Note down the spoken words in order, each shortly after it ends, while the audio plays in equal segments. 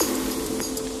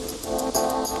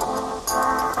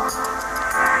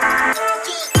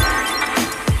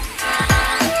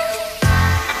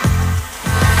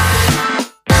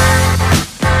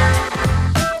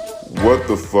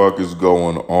fuck is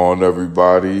going on,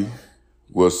 everybody?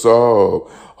 What's up?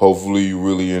 Hopefully you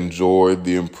really enjoyed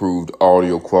the improved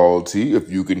audio quality. If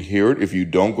you can hear it, if you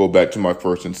don't, go back to my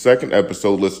first and second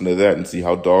episode, listen to that and see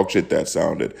how dog shit that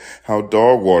sounded, how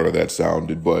dog water that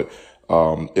sounded. But,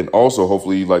 and also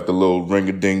hopefully you like the little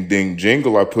ring-a-ding-ding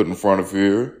jingle I put in front of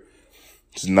here.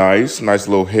 It's nice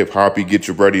little hip-hoppy, get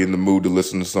you ready in the mood to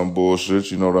listen to some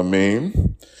bullshit, you know what I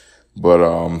mean?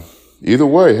 But, either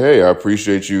way, hey, I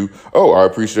appreciate you. Oh, I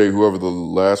appreciate whoever the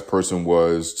last person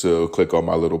was to click on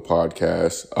my little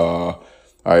podcast.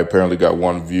 I apparently got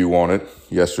one view on it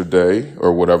yesterday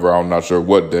or whatever. I'm not sure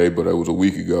what day, but it was a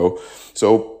week ago.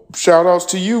 So shout outs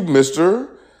to you, mister.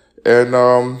 And,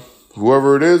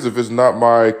 whoever it is, if it's not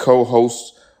my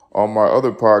co-host on my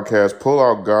other podcast, Pull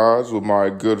Out Guys, with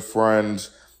my good friend.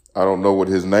 I don't know what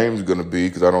his name's going to be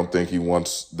because I don't think he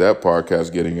wants that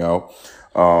podcast getting out.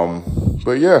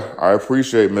 But yeah, I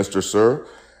appreciate Mr. Sir.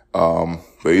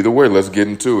 But either way, let's get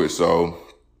into it. So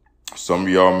some of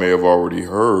y'all may have already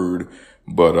heard,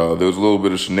 but, there's a little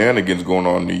bit of shenanigans going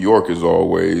on in New York as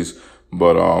always.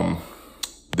 But,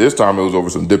 this time it was over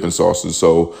some dipping sauces.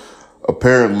 So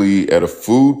apparently at a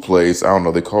food place, I don't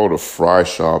know, they call it a fry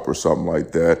shop or something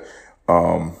like that.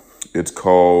 It's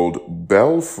called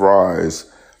Bell Fries.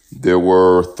 There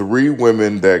were 3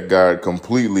 women that got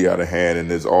completely out of hand,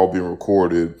 and it's all been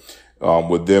recorded,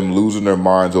 with them losing their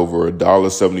minds over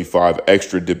 $1.75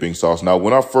 extra dipping sauce. Now,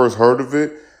 when I first heard of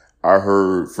it, I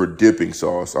heard for dipping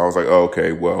sauce. I was like, oh,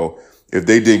 okay, well, if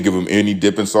they didn't give them any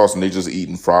dipping sauce and they just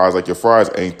eating fries, like your fries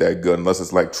ain't that good unless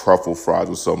it's like truffle fries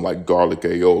with some like garlic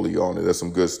aioli on it. That's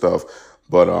some good stuff.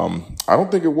 But, I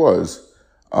don't think it was.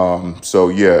 So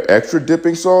yeah, extra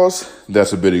dipping sauce,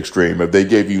 that's a bit extreme. If they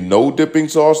gave you no dipping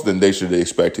sauce, then they should have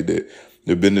expected it.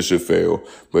 The business should fail.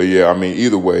 But yeah, I mean,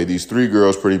 either way, these 3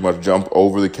 girls pretty much jump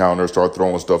over the counter, start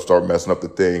throwing stuff, start messing up the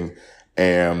thing.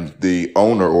 And the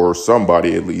owner, or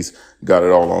somebody at least, got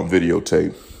it all on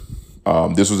videotape.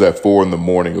 This was at 4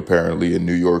 a.m, apparently, in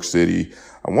New York City.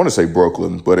 I want to say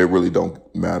Brooklyn, but it really don't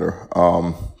matter.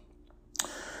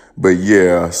 But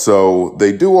yeah, so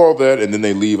they do all that and then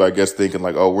they leave, I guess, thinking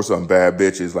like, oh, we're some bad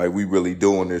bitches. Like, we really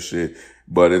doing this shit.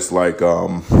 But it's like,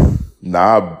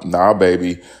 nah,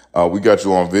 baby. We got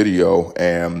you on video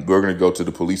and we're going to go to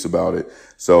the police about it.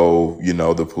 So, you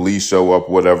know, the police show up,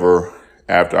 whatever,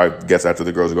 after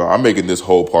the girls are gone. I'm making this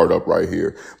whole part up right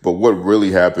here. But what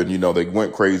really happened, you know, they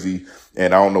went crazy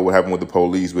and I don't know what happened with the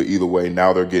police, but either way,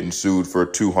 now they're getting sued for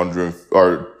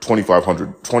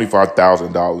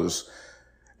 $25,000.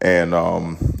 And,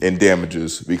 in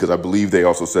damages, because I believe they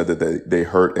also said that they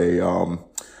hurt a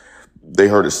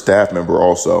staff member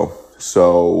also.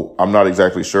 So I'm not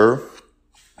exactly sure,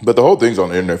 but the whole thing's on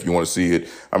the internet if you want to see it.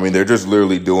 I mean, they're just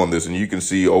literally doing this and you can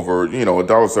see over, you know,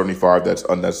 $1.75, that's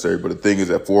unnecessary. But the thing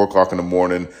is at 4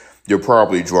 a.m, you're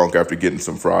probably drunk after getting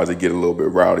some fries. They get a little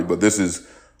bit rowdy, but this is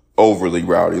overly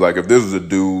rowdy. Like if this was a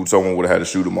dude, someone would have had to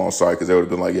shoot him on sight because they would have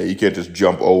been like, yeah, you can't just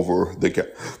jump over the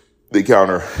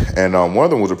counter. And, one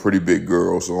of them was a pretty big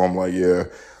girl. So I'm like, yeah,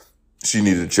 she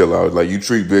needed to chill out. Like you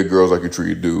treat big girls like you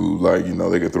treat a dude. Like, you know,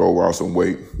 they could throw around some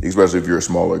weight, especially if you're a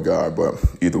smaller guy, but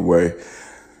either way.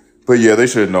 But yeah, they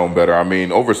should have known better. I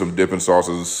mean, over some dipping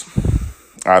sauces,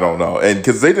 I don't know. And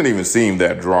cause they didn't even seem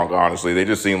that drunk, honestly. They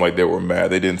just seemed like they were mad.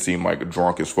 They didn't seem like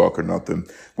drunk as fuck or nothing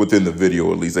within the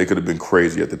video, at least. They could have been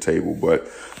crazy at the table, but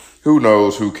who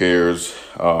knows? Who cares?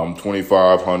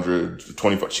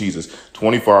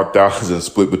 25,000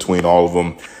 split between all of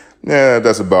them. Yeah,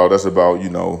 that's about, you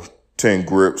know, 10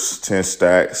 grips, 10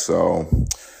 stacks. So,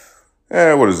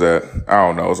 what is that? I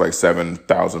don't know. It's like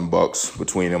 $7,000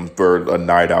 between them for a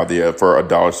night out there for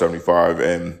 $1.75.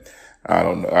 And I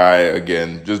don't know.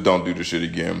 Again, just don't do this shit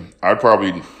again. I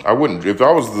wouldn't, if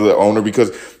I was the owner, because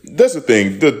that's the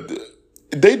thing.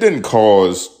 They didn't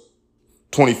cause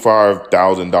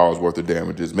 $25,000 worth of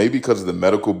damages. Maybe because of the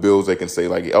medical bills, they can say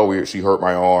like, oh, she hurt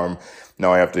my arm.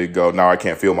 Now I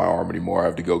can't feel my arm anymore. I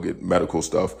have to go get medical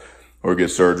stuff or get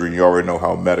surgery. And you already know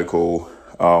how medical,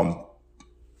 how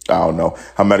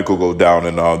medical goes down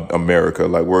in, America.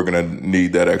 Like we're going to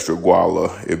need that extra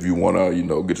guala if you want to, you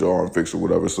know, get your arm fixed or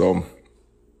whatever. So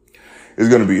it's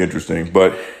going to be interesting,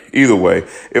 but either way,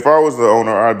 if I was the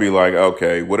owner, I'd be like,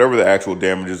 okay, whatever the actual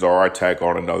damages are, I tack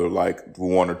on another like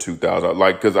 1 or 2,000.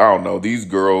 Like, cause I don't know, these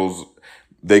girls,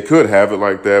 they could have it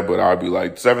like that, but I'd be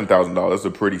like $7,000. That's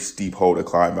a pretty steep hole to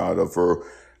climb out of for,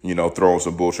 you know, throwing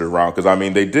some bullshit around. Cause I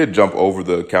mean, they did jump over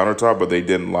the countertop, but it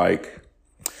didn't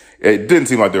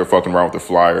seem like they were fucking around with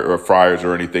the fryers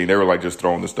or anything. They were like just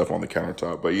throwing the stuff on the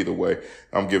countertop. But either way,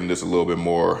 I'm giving this a little bit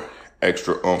more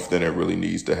extra oomph than it really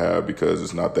needs to have because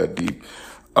it's not that deep.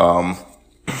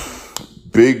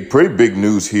 pretty big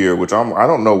news here, which I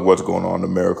don't know what's going on in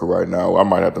America right now. I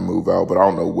might have to move out, but I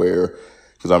don't know where.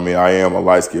 Cause I mean, I am a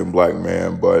light skinned black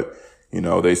man, but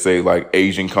they say like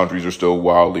Asian countries are still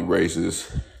wildly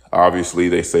racist. Obviously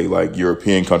they say like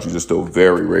European countries are still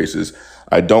very racist.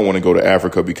 I don't want to go to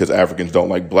Africa because Africans don't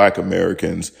like black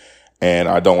Americans. And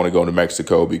I don't want to go to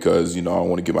Mexico because, I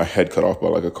want to get my head cut off by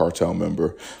like a cartel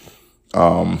member.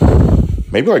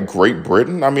 Maybe like Great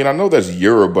Britain. I mean, I know that's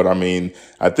Europe, but I mean,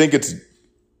 I think it's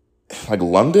like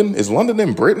London. Is London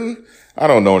in Britain? I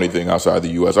don't know anything outside the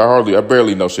U.S. I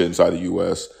barely know shit inside the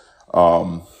U.S.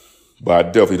 But I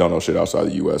definitely don't know shit outside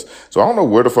the U.S. So I don't know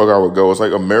where the fuck I would go. It's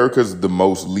like America's the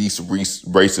most least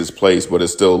racist place, but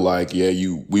it's still like, yeah,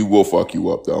 we will fuck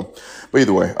you up though. But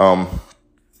either way,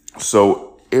 so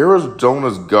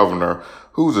Arizona's governor,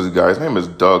 who's this guy? His name is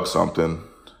Doug something.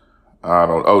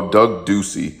 Doug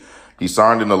Ducey. He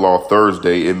signed into law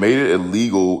Thursday. It made it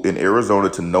illegal in Arizona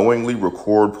to knowingly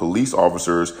record police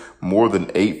officers more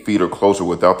than 8 feet or closer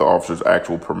without the officer's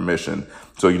actual permission.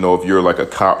 So, if you're like a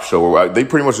cop show, they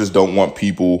pretty much just don't want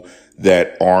people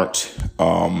that aren't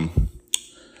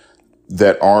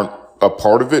a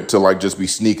part of it to like just be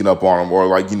sneaking up on them or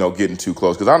like, getting too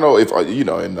close. Cause I know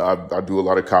and I do a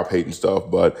lot of cop hate and stuff,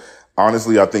 but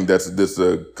honestly, I think this is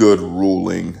a good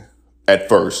ruling at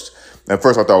first. At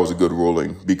first, I thought it was a good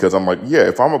ruling because I'm like, yeah,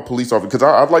 if I'm a police officer, because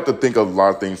I'd like to think of a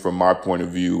lot of things from my point of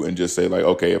view and just say like,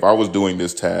 okay, if I was doing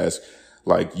this task,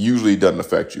 like usually it doesn't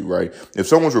affect you, right? If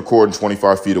someone's recording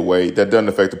 25 feet away, that doesn't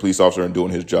affect the police officer in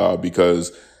doing his job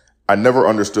because I never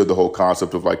understood the whole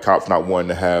concept of like cops not wanting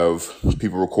to have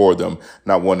people record them,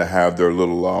 not wanting to have their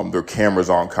little, their cameras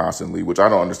on constantly, which I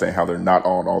don't understand how they're not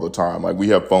on all the time. Like we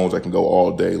have phones that can go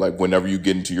all day. Like whenever you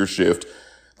get into your shift,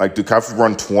 like do cops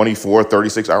run 24,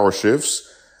 36-hour shifts?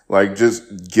 Like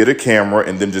just get a camera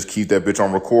and then just keep that bitch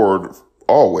on record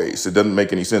always. It doesn't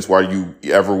make any sense why you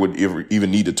would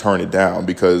even need to turn it down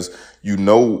because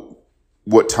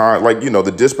what time, like, the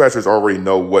dispatchers already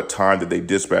know what time that they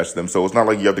dispatch them. So it's not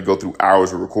like you have to go through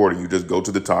hours of recording. You just go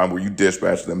to the time where you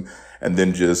dispatch them and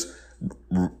then just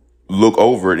look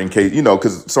over it in case,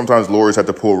 cause sometimes lawyers have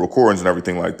to pull recordings and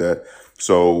everything like that.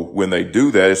 So when they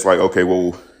do that, it's like, okay,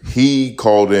 well, he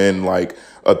called in like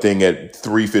a thing at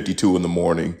 3:52 in the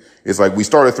morning. It's like we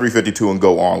start at 3:52 and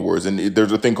go onwards. And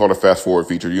there's a thing called a fast forward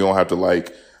feature. You don't have to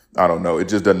like, I don't know. It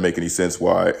just doesn't make any sense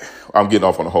why I'm getting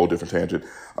off on a whole different tangent.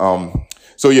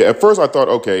 So yeah, at first I thought,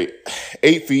 okay,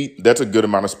 8 feet, that's a good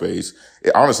amount of space.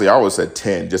 Honestly, I always said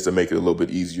 10 just to make it a little bit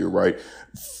easier, right?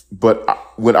 But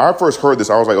when I first heard this,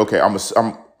 I was like, okay,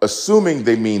 I'm assuming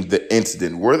they mean the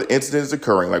incident, where the incident is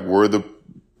occurring, like where the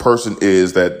person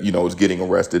is that, is getting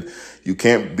arrested. You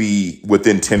can't be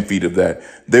within 10 feet of that.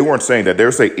 They weren't saying that. They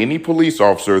were saying any police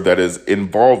officer that is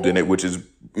involved in it, which is,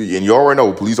 and you already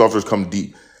know police officers come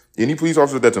deep. Any police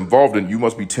officer that's involved in it, you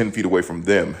must be 10 feet away from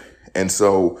them. And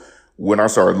so when I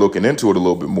started looking into it a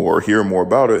little bit more, hearing more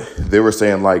about it, they were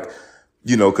saying like,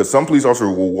 cause some police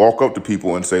officers will walk up to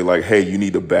people and say like, hey, you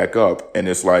need to back up. And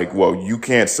it's like, well, you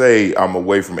can't say I'm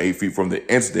away from 8 feet from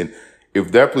the incident.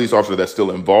 If that police officer that's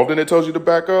still involved in it tells you to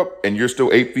back up and you're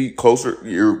still 8 feet closer,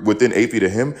 you're within 8 feet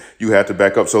of him, you have to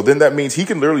back up. So then that means he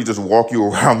can literally just walk you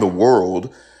around the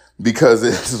world because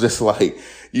it's just like,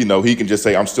 he can just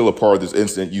say, I'm still a part of this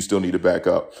incident. You still need to back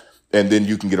up. And then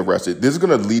you can get arrested. This is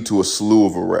going to lead to a slew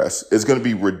of arrests. It's going to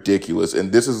be ridiculous.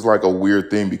 And this is like a weird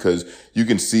thing because you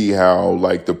can see how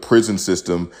like the prison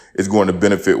system is going to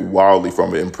benefit wildly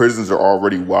from it. And prisons are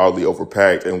already wildly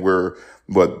overpacked and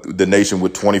but the nation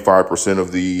with 25%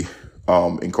 of the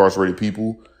incarcerated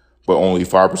people, but only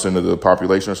 5% of the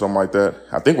population or something like that.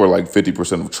 I think we're like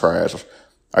 50% of trash.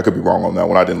 I could be wrong on that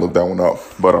one. I didn't look that one up.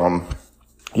 But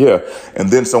yeah. And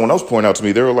then someone else pointed out to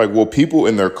me, they were like, well, people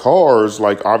in their cars,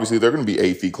 like obviously they're going to be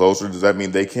 8 feet closer. Does that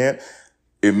mean they can't?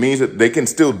 It means that they can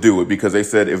still do it because they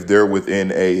said if they're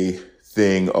within a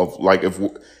thing of like,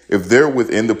 if they're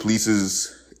within the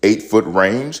police's 8-foot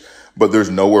range, but there's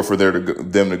nowhere for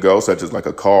them to go, such as like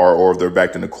a car, or if they're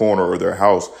backed in the corner or their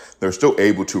house, they're still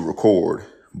able to record,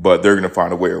 but they're going to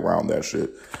find a way around that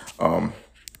shit.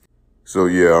 So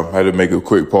yeah, I had to make a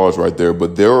quick pause right there,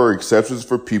 but there are exceptions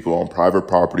for people on private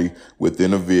property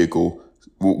within a vehicle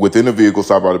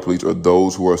stopped by the police or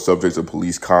those who are subjects of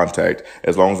police contact,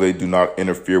 as long as they do not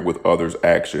interfere with others'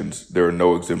 actions. There are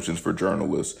no exemptions for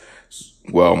journalists.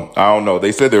 Well, I don't know.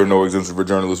 They said there were no exemptions for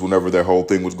journalists whenever that whole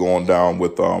thing was going down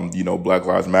with, Black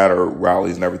Lives Matter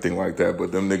rallies and everything like that.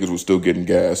 But them niggas was still getting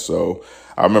gas. So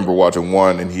I remember watching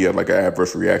one and he had like an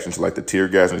adverse reaction to like the tear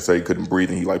gas and he said he couldn't breathe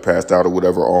and he like passed out or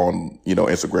whatever on,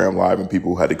 Instagram Live and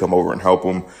people had to come over and help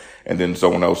him. And then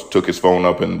someone else took his phone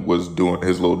up and was doing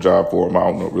his little job for him.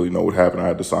 I don't really know what happened. I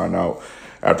had to sign out.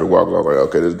 after a while, I was like,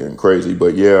 okay, this is getting crazy.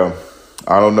 But yeah,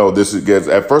 I don't know. At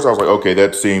first I was like, okay,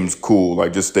 that seems cool.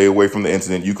 Like, just stay away from the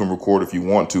incident. You can record if you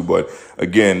want to. But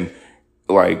again,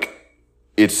 like,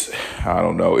 I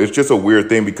don't know. It's just a weird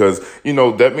thing because,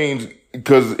 that means,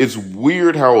 because it's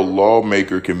weird how a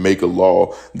lawmaker can make a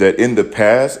law that in the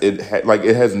past, it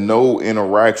has no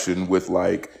interaction with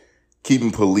like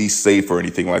keeping police safe or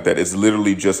anything like that. It's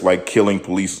literally just like killing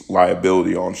police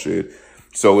liability on shit.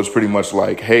 So it's pretty much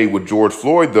like, hey, with George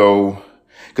Floyd though,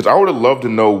 because I would have loved to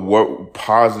know what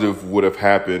positive would have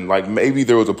happened. Like, maybe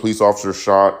there was a police officer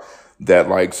shot that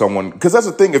like someone, because that's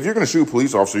the thing. If you're going to shoot a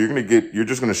police officer, you're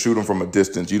just going to shoot him from a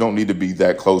distance. You don't need to be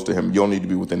that close to him. You don't need to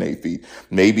be within 8 feet.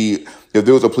 Maybe if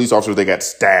there was a police officer that got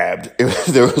stabbed, if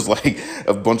there was like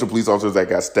a bunch of police officers that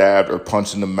got stabbed or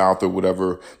punched in the mouth or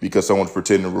whatever because someone's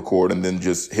pretending to record and then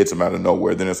just hits them out of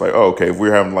nowhere, then it's like, oh, okay, if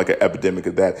we're having like an epidemic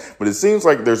of that. But it seems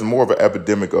like there's more of an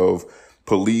epidemic of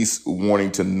police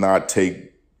wanting to not take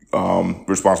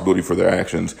responsibility for their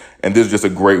actions. And this is just a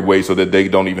great way so that they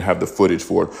don't even have the footage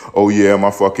for it. Oh yeah,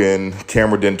 my fucking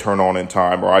camera didn't turn on in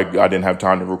time, or I didn't have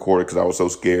time to record it because I was so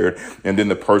scared. And then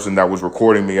the person that was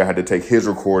recording me, I had to take his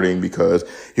recording because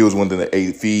he was within the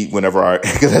 8 feet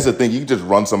because that's the thing. You can just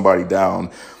run somebody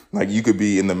down. Like, you could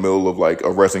be in the middle of like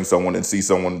arresting someone and see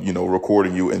someone,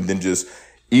 recording you, and then just,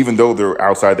 even though they're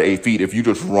outside the 8 feet, if you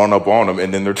just run up on them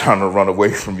and then they're trying to run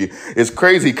away from you, it's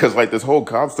crazy because like this whole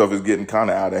cop stuff is getting kind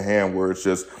of out of hand, where it's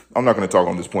just, I'm not going to talk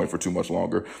on this point for too much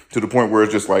longer, to the point where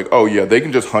it's just like, oh yeah, they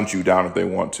can just hunt you down if they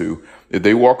want to. If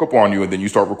they walk up on you and then you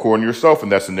start recording yourself in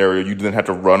that scenario, you then have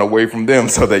to run away from them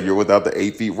so that you're without the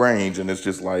 8 feet range. And it's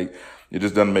just like, it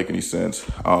just doesn't make any sense.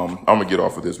 I'm going to get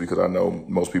off of this because I know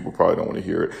most people probably don't want to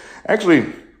hear it. Actually,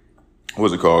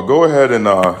 what's it called? Go ahead and,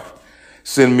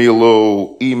 send me a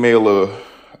little email,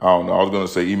 I don't know, I was going to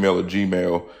say email or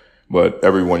Gmail, but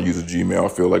everyone uses Gmail. I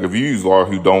feel like if you use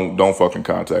Yahoo, don't fucking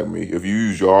contact me. If you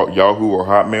use Yahoo or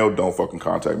Hotmail, don't fucking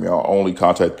contact me. I'll only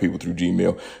contact people through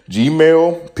Gmail.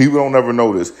 Gmail, people don't ever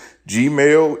know this.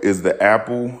 Gmail is the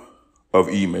Apple of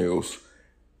emails.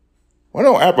 Why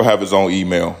don't Apple have its own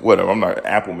email? Whatever, I'm not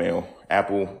Apple Mail.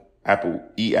 Apple.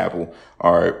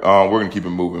 All right, we're going to keep it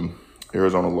moving.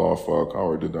 Arizona law, fuck, I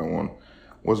already did that one.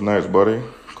 What's next, buddy?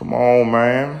 Come on,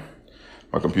 man.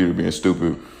 My computer being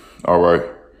stupid. All right.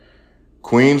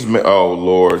 Oh,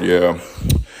 Lord, yeah.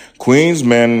 Queens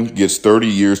man gets 30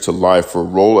 years to life for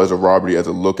role as a robbery as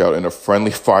a lookout in a friendly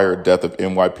fire death of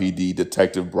NYPD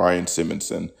Detective Brian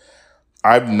Simonson.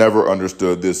 I've never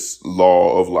understood this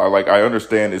law of, like, I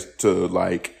understand it's to,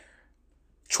 like,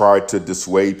 try to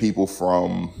dissuade people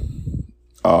from,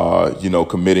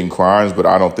 committing crimes, but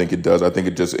I don't think it does. I think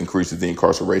it just increases the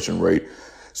incarceration rate.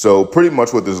 So pretty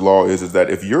much what this law is that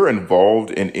if you're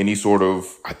involved in any sort of,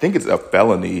 I think it's a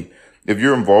felony, if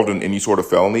you're involved in any sort of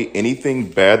felony, anything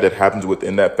bad that happens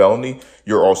within that felony,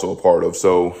 you're also a part of.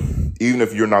 So even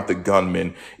if you're not the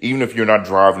gunman, even if you're not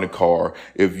driving a car,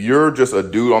 if you're just a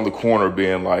dude on the corner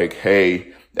being like,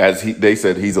 hey, they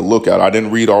said he's a lookout. I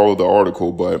didn't read all of the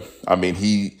article, but I mean,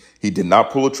 he did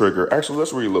not pull a trigger. Actually,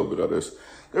 let's read a little bit of this.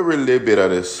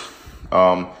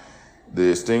 The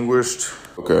extinguished.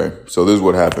 Okay, so this is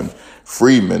what happened.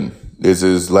 Freeman is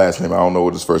his last name. I don't know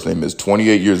what his first name is.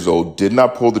 28 years old, did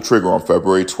not pull the trigger on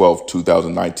February 12,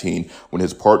 2019, when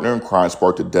his partner in crime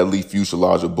sparked a deadly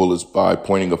fusillade of bullets by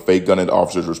pointing a fake gun at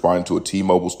officers responding to a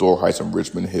T-Mobile store heist in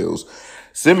Richmond Hills.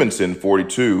 Simonson,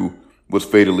 42, was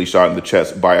fatally shot in the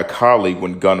chest by a colleague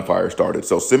when gunfire started.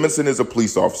 So Simonson is a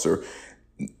police officer.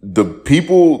 The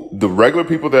regular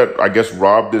people that I guess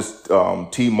robbed this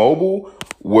T-Mobile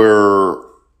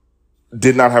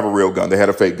did not have a real gun. They had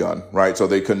a fake gun, right? So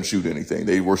they couldn't shoot anything.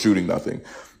 They were shooting nothing.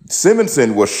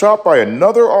 Simonson was shot by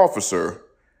another officer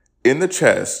in the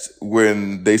chest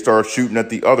when they started shooting at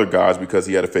the other guys because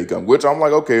he had a fake gun, which I'm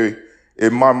like, okay,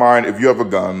 in my mind, if you have a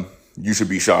gun, you should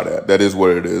be shot at. That is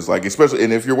what it is. Like, especially,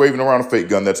 and if you're waving around a fake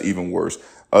gun, that's even worse.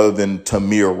 Other than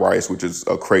Tamir Rice, which is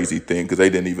a crazy thing because they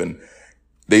didn't even,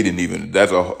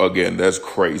 that's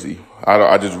crazy.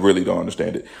 I just really don't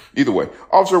understand it. Either way,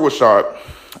 officer was shot.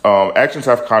 Actions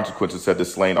have consequences, said the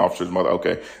slain officer's mother.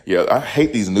 Okay. Yeah. I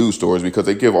hate these news stories because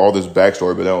they give all this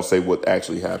backstory, but they don't say what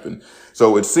actually happened.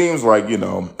 So it seems like,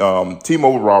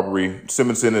 T-Mobile robbery,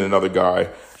 Simonson and another guy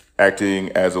acting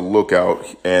as a lookout,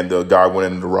 and the guy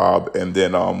went in to rob. And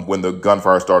then, when the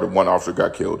gunfire started, one officer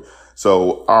got killed.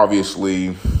 So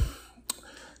obviously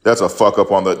that's a fuck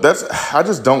up I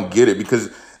just don't get it, because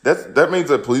that means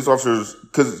that police officers,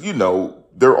 because,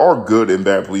 there are good and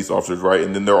bad police officers, right?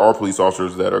 And then there are police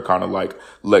officers that are kind of like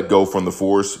let go from the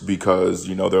force because,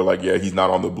 they're like, yeah, he's not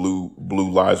on the blue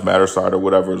lives matter side or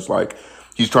whatever. It's like,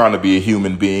 he's trying to be a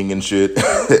human being and shit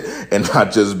and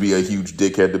not just be a huge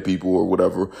dickhead to people or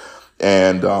whatever.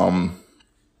 And,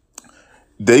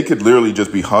 they could literally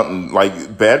just be hunting,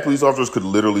 like bad police officers could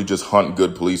literally just hunt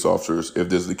good police officers if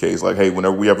this is the case. Like, hey,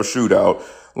 whenever we have a shootout,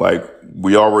 like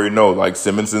we already know, like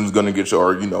Simonson's going to get shot,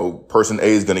 or, you know, person A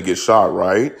is going to get shot,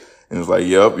 right? And it's like,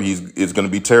 yep, it's going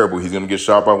to be terrible. He's going to get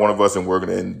shot by one of us and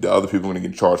and the other people are going to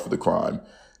get charged for the crime.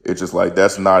 It's just like,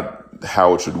 that's not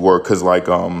how it should work. Cause like,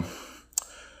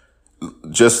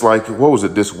 just like, what was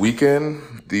it this weekend?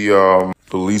 The,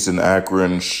 police in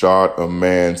Akron shot a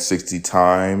man 60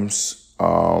 times.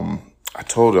 I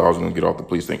told you I was going to get off the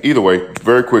police thing. Either way,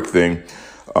 very quick thing.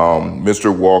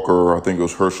 Mr. Walker, I think it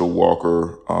was Herschel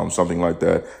Walker, something like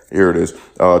that. Here it is.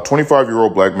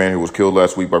 25-year-old black man who was killed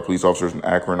last week by police officers in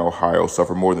Akron, Ohio,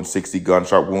 suffered more than 60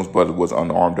 gunshot wounds, but was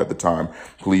unarmed at the time.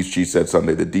 Police chief said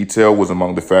Sunday. The detail was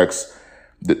among the facts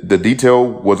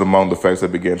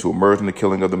that began to emerge in the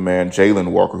killing of the man,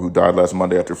 Jalen Walker, who died last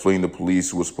Monday after fleeing the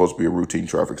police, who was supposed to be a routine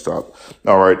traffic stop.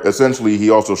 All right. Essentially, he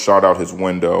also shot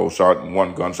one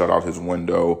gunshot out his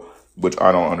window, which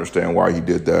I don't understand why he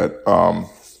did that,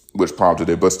 which prompted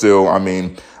it. But still, I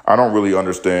mean, I don't really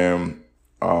understand.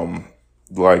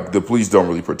 Like the police don't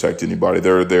really protect anybody.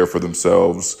 They're there for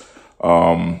themselves.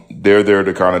 They're there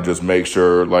to kind of just make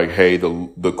sure, like, hey,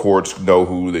 the courts know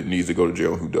who that needs to go to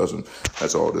jail and who doesn't.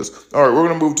 That's all it is. All right, we're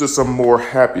going to move to some more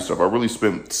happy stuff. I really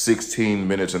spent 16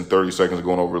 minutes and 30 seconds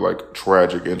going over, like,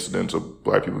 tragic incidents of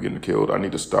black people getting killed. I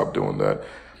need to stop doing that.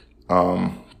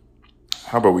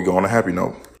 How about we go on a happy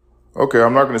note? Okay,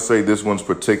 I'm not going to say this one's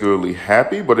particularly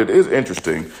happy, but it is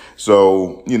interesting.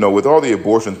 So, you know, with all the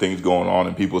abortion things going on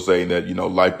and people saying that, you know,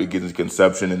 life begins in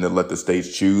conception and then let the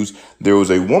states choose, there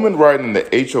was a woman riding in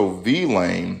the HOV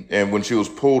lane, and when she was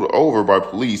pulled over by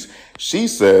police, she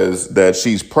says that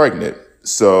she's pregnant.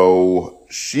 So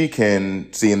she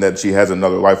can, seeing that she has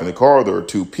another life in the car, there are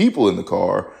two people in the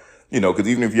car, you know, because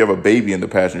even if you have a baby in the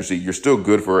passenger seat, you're still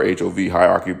good for a HOV, high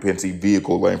occupancy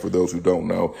vehicle lane, for those who don't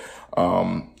know.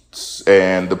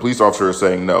 And the police officer is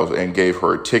saying no and gave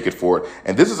her a ticket for it.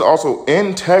 And this is also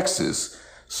in Texas.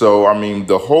 So, I mean,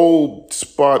 the whole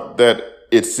spot that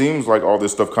it seems like all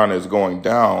this stuff kind of is going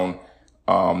down,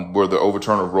 where the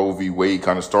overturn of Roe v. Wade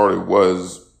kind of started,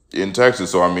 was in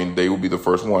Texas. So, I mean, they will be the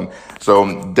first one. So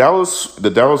the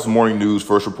Dallas Morning News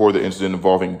first reported the incident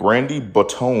involving Brandy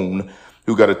Batone,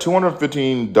 who got a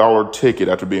 $215 ticket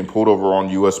after being pulled over on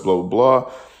US blah, blah,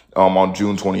 blah. On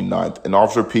June 29th. An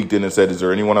officer peeked in and said, "Is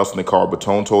there anyone else in the car?"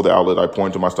 Batone told the outlet, "I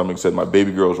pointed to my stomach and said, my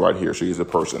baby girl's right here. She is a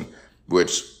person."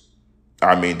 Which,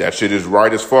 I mean, that shit is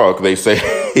right as fuck. They say,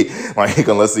 like,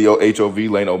 unless the HOV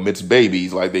lane omits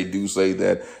babies, like they do say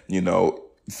that, you know,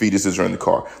 fetuses are in the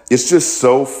car. It's just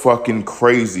so fucking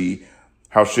crazy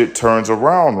how shit turns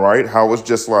around, right? How it's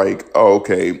just like, oh,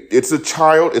 okay, it's a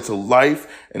child, it's a life.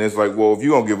 And it's like, well, if you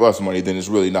don't give us money, then it's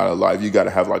really not a life. You got to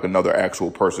have like another actual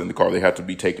person in the car. They have to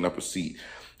be taking up a seat.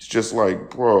 It's just like,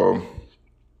 bro,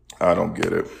 I don't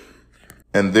get it.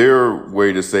 And their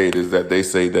way to say it is that they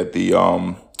say that the,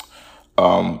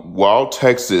 while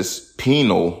Texas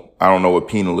penal, I don't know what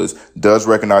penal is, does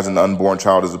recognize an unborn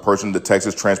child as a person, the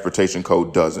Texas Transportation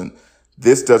Code doesn't.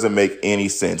 This doesn't make any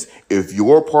sense. If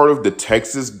you're part of the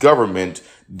Texas government,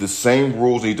 the same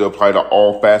rules need to apply to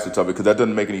all facets of it, because that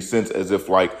doesn't make any sense. As if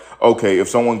like, okay, if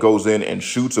someone goes in and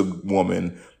shoots a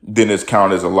woman, then it's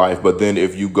counted as a life. But then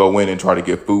if you go in and try to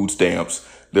get food stamps,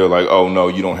 they're like, oh no,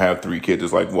 you don't have 3 kids.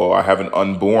 It's like, well, I have an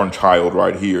unborn child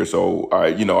right here. So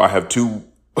I have 2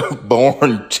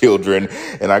 born children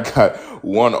and I got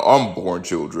 1 unborn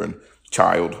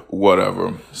child,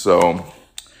 whatever. So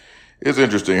it's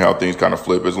interesting how things kind of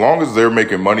flip. As long as they're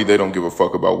making money, they don't give a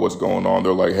fuck about what's going on.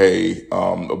 They're like, hey,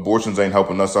 abortions ain't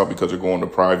helping us out because they're going to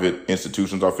private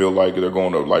institutions. I feel like they're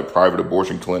going to like private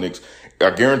abortion clinics. I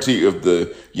guarantee if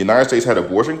the United States had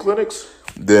abortion clinics,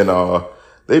 then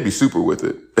they'd be super with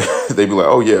it. They'd be like,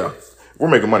 oh yeah, we're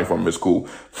making money from it. It's cool.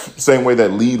 Same way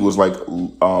that lead was like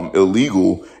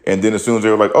illegal. And then as soon as they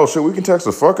were like, oh shit, we can tax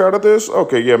the fuck out of this.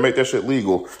 Okay, yeah, make that shit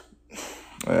legal.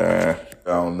 I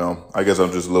don't know. I guess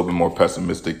I'm just a little bit more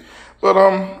pessimistic. But,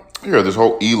 this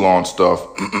whole Elon stuff.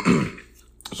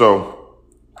 So,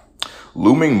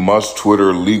 looming Musk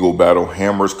Twitter legal battle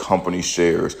hammers company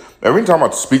shares. Every time I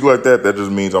speak like that, that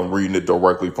just means I'm reading it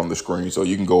directly from the screen. So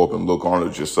you can go up and look on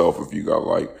it yourself if you got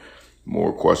like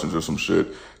more questions or some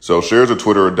shit. So shares of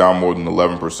Twitter are down more than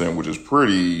 11%, which is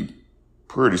pretty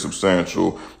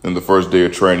substantial in the first day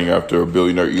of trading after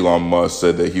billionaire Elon Musk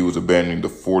said that he was abandoning the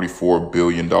 $44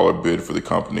 billion bid for the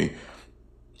company.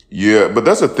 Yeah, but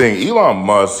that's the thing. Elon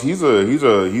Musk, he's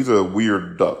a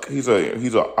weird duck. He's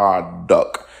a odd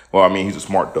duck. Well, I mean, he's a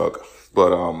smart duck,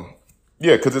 but,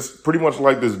 Yeah, because it's pretty much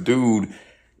like this dude,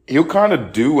 he'll kind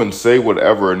of do and say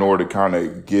whatever in order to kind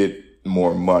of get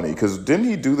more money. Because didn't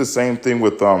he do the same thing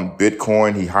with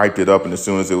Bitcoin? He hyped it up, and as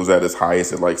soon as it was at its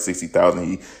highest at like 60,000,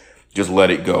 he just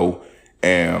let it go.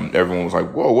 And everyone was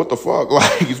like, whoa, what the fuck?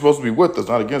 Like, he's supposed to be with us,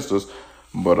 not against us.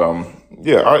 But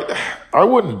yeah, I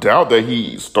wouldn't doubt that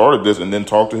he started this and then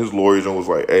talked to his lawyers and was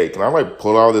like, hey, can I like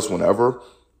pull out of this whenever?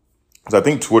 Because I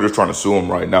think Twitter's trying to sue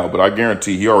him right now, but I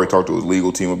guarantee he already talked to his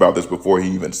legal team about this before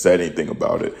he even said anything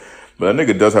about it. But that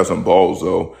nigga does have some balls,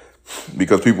 though,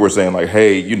 because people were saying like,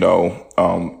 hey, you know,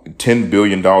 $10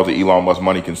 billion of Elon Musk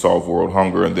money can solve world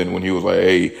hunger. And then when he was like,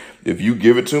 hey, if you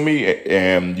give it to me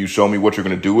and you show me what you're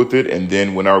going to do with it, and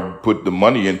then when I put the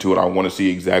money into it, I want to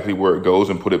see exactly where it goes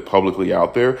and put it publicly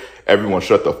out there, everyone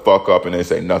shut the fuck up and they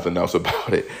say nothing else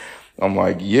about it. I'm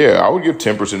like, yeah, I would give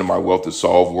 10% of my wealth to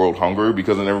solve world hunger,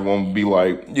 because then everyone would be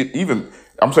like, even,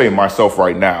 I'm saying myself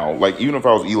right now, like, even if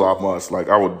I was Elon Musk, like,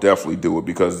 I would definitely do it,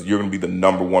 because you're going to be the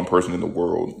number one person in the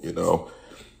world, you know?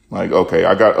 Like, okay,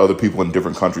 I got other people in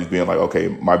different countries being like, okay,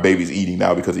 my baby's eating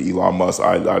now because of Elon Musk.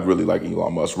 I'd really like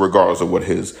Elon Musk, regardless of what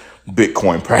his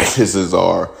Bitcoin practices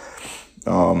are.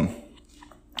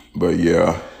 But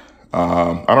yeah,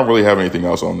 I don't really have anything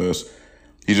else on this.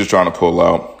 He's just trying to pull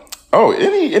out. Oh,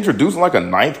 isn't he introducing like a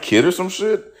ninth kid or some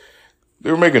shit? They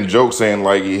were making jokes saying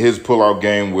like his pullout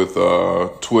game with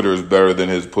Twitter is better than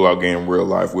his pullout game in real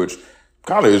life, which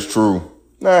kind of is true.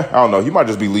 Nah, I don't know. He might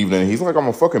just be leaving it. He's like, I'm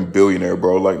a fucking billionaire,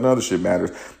 bro. Like, none of this shit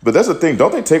matters. But that's the thing.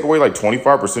 Don't they take away like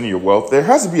 25% of your wealth? There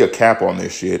has to be a cap on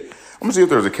this shit. I'm gonna see if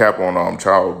there's a cap on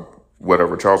child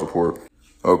support.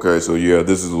 Okay, so yeah,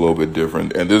 this is a little bit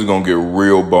different, and this is gonna get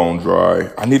real bone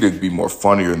dry. I need to be more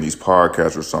funnier in these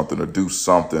podcasts or something, or do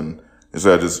something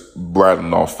instead of just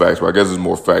rattling off facts. But I guess it's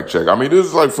more fact check. I mean, this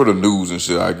is like for the news and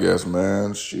shit, I guess,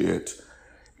 man. Shit.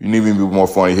 You need me to be more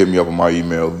funny, hit me up on my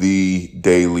email,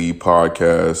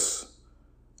 thedailypodcast.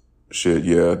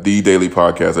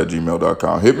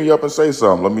 thedailypodcast@gmail.com. Hit me up and say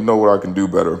something. Let me know what I can do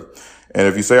better. And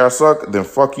if you say I suck, then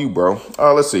fuck you, bro.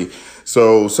 Let's see.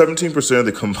 So 17% of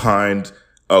the combined.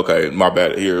 Okay, my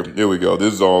bad. Here we go.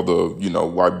 This is all the, you know,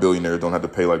 why billionaires don't have to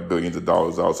pay like billions of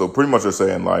dollars out. So pretty much they're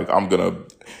saying like, I'm just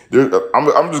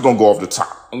gonna go off the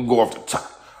top. I'm gonna go off the top.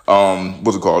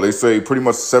 What's it called? They say pretty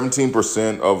much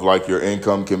 17% of like your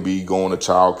income can be going to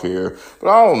childcare, but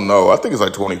I don't know. I think it's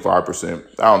like 25%.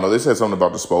 I don't know. They said something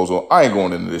about disposal. I ain't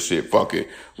going into this shit. Fuck it.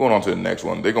 Going on to the next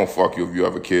one. They're gonna fuck you if you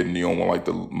have a kid and you don't want like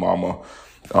the mama.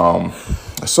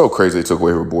 It's so crazy they took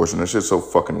away her abortion. That shit's so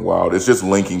fucking wild. It's just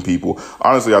linking people.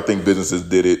 Honestly, I think businesses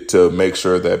did it to make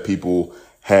sure that people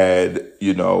had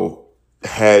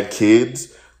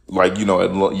kids, like, you know,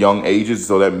 at young ages.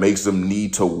 So that makes them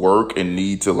need to work and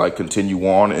need to like continue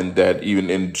on. And that even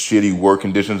in shitty work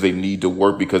conditions, they need to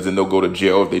work, because then they'll go to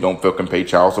jail if they don't fucking pay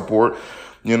child support.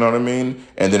 You know what I mean?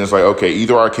 And then it's like, okay,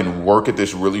 either I can work at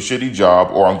this really shitty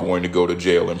job, or I'm going to go to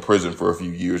jail and prison for a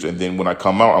few years. And then when I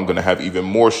come out, I'm going to have even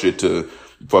more shit to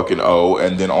fucking owe.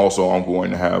 And then also I'm going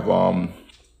to have, all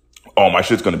my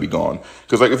shit's going to be gone.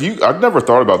 Cause like I've never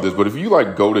thought about this, but if you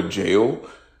like go to jail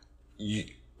and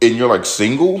you're like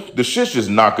single, the shit's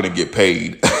just not going to get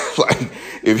paid. Like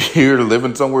if you're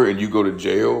living somewhere and you go to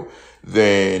jail,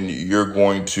 then you're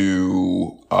going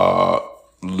to,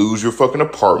 lose your fucking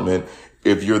apartment.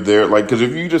 If you're there, like, cause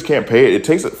if you just can't pay it, it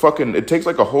takes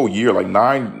like a whole year, like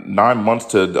nine months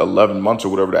to 11 months or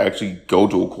whatever to actually go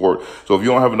to a court. So if you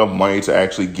don't have enough money to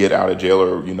actually get out of jail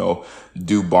or, you know,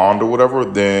 do bond or whatever,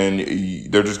 then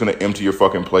they're just going to empty your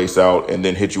fucking place out and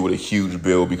then hit you with a huge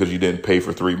bill because you didn't pay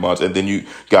for 3 months. And then you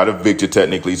got evicted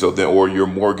technically. So then, or your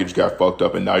mortgage got fucked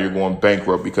up and now you're going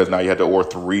bankrupt because now you had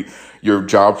to, your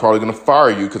job's probably going to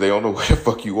fire you because they don't know where the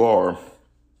fuck you are.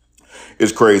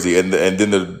 It's crazy. And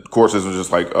then the court system is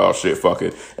just like, oh shit, fuck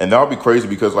it. And that would be crazy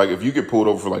because like if you get pulled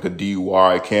over for like a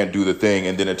DUI, can't do the thing,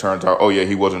 and then it turns out, oh yeah,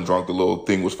 he wasn't drunk, the little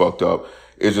thing was fucked up.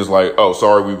 It's just like, oh,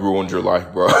 sorry, we ruined your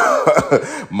life, bro.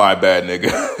 My bad, nigga.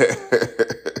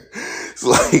 It's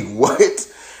like,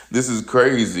 what? This is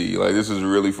crazy. Like, this is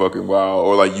really fucking wild.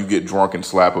 Or like you get drunk and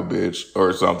slap a bitch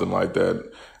or something like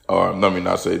that. Let me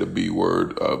not say the B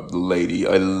word. A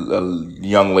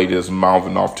young lady that's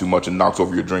mouthing off too much and knocks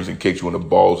over your drinks and kicks you in the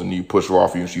balls, and you push her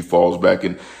off you and she falls back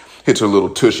and hits her little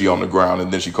tushy on the ground,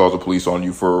 and then she calls the police on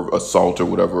you for assault or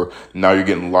whatever. Now you're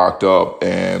getting locked up,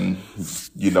 and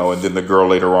you know, and then the girl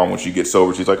later on when she gets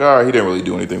sober, she's like, he didn't really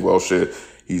do anything. Well, shit,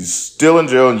 he's still in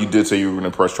jail, and you did say you were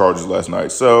going to press charges last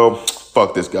night. So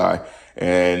fuck this guy.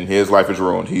 And his life is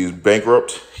ruined. He's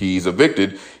bankrupt. He's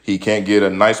evicted. He can't get a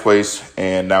nice place.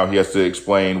 And now he has to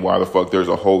explain why the fuck there's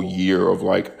a whole year of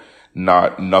like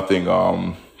nothing,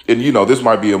 and you know, this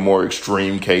might be a more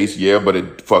extreme case. Yeah, but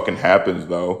it fucking happens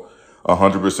though.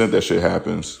 100% that shit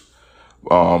happens.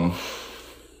 What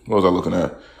was I looking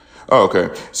at? Oh,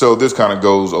 okay. So this kind of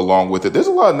goes along with it. There's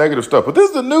a lot of negative stuff, but this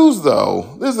is the news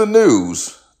though. This is the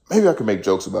news. Maybe I can make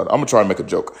jokes about it. I'm going to try and make a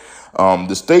joke.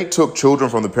 The state took children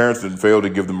from the parents and failed to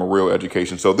give them a real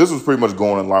education. So this was pretty much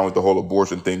going in line with the whole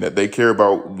abortion thing, that they care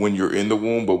about when you're in the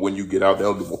womb, but when you get out, they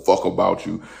don't give a fuck about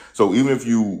you. So even if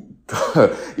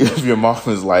if your mom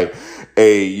is like,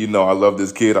 hey, you know, I love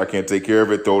this kid, I can't take care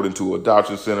of it, throw it into an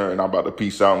adoption center and I'm about to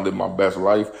peace out and live my best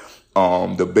life.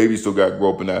 The baby still got to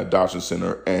grow up in that adoption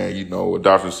center, and you know,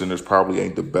 adoption centers probably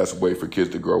ain't the best way for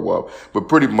kids to grow up. But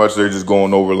pretty much they're just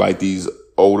going over like these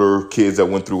older kids that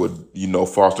went through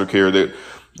foster care that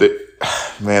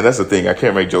man, that's the thing. I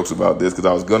can't make jokes about this because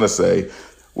I was going to say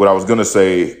what I was going to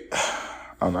say.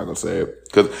 I'm not going to say it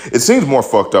because it seems more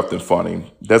fucked up than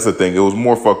funny. That's the thing. It was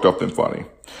more fucked up than funny.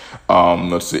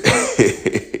 Let's see.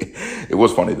 It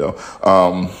was funny though.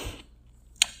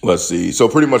 Let's see. So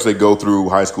pretty much they go through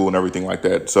high school and everything like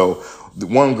that. So the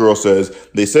one girl says,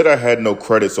 they said I had no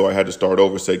credit, so I had to start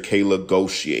over, said Kayla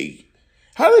Gauthier.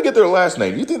 How do they get their last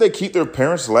name? Do you think they keep their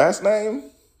parents' last name?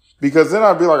 Because then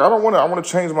I'd be like, I want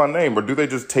to change my name. Or do they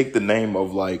just take the name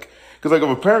of like, because like if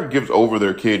a parent gives over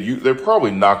their kid, they're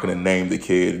probably not going to name the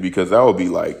kid because that would be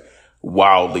like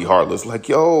wildly heartless. Like,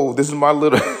 yo, this is my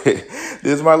little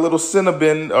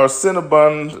Cinnabon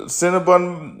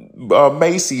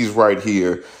Macy's right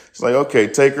here. It's like, okay,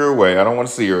 take her away. I don't want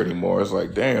to see her anymore. It's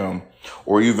like, damn.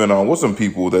 Or even, what's some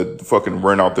people that fucking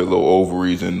rent out their little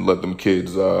ovaries and let them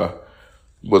kids,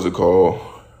 what's it called?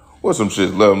 What's some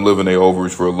shit? Let them live in their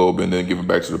ovaries for a little bit and then give it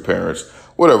back to the parents.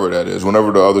 Whatever that is.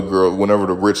 Whenever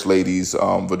the rich ladies'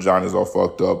 vaginas are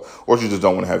fucked up, or she just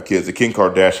don't want to have kids. The Kim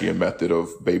Kardashian method of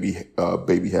baby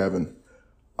having.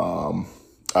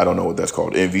 I don't know what that's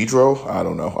called. In vitro? I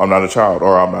don't know. I'm not a child,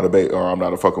 or I'm not a baby, or I'm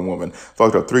not a fucking woman.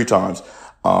 Fucked up 3 times.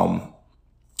 Kayla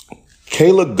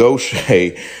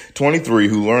Gauthier, 23,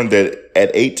 who learned that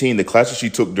at 18, the classes she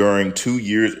took during 2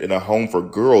 years in a home for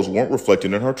girls weren't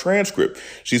reflected in her transcript.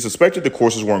 She suspected the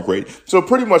courses weren't great. So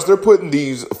pretty much they're putting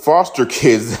these foster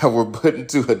kids that were put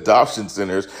into adoption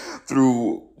centers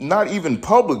through not even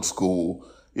public school.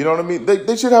 You know what I mean?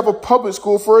 They should have a public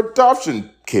school for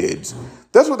adoption kids.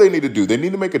 That's what they need to do. They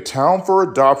need to make a town for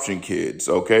adoption kids,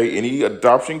 okay? Any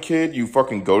adoption kid, you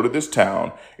fucking go to this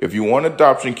town. If you want an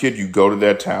adoption kid, you go to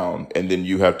that town. And then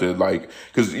you have to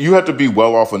because you have to be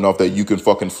well off enough that you can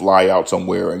fucking fly out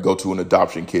somewhere and go to an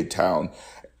adoption kid town.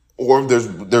 Or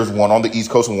there's one on the East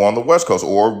Coast and one on the West Coast,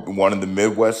 or one in the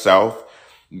Midwest,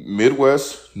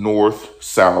 North,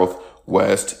 South,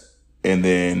 West, and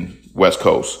then West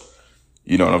Coast.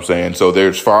 You know what I'm saying? So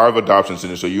there's 5 adoption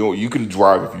centers. So you can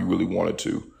drive if you really wanted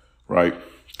to, right?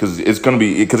 Because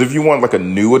if you want like a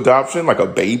new adoption, like a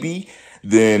baby,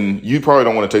 then you probably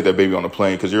don't want to take that baby on the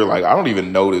plane because you're like, I don't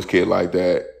even know this kid like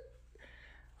that.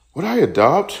 Would I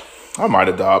adopt? I might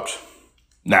adopt.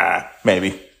 Nah,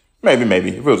 maybe. If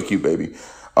it was a cute baby.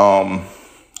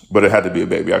 But it had to be a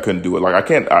baby. I couldn't do it. Like I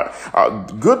can't.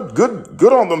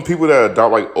 Good on them people that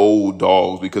adopt like old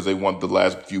dogs because they want the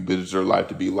last few bits of their life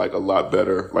to be like a lot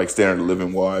better, like standard of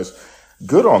living wise.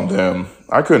 Good on them.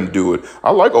 I couldn't do it.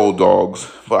 I like old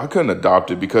dogs, but I couldn't adopt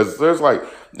it because there's like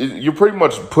you're pretty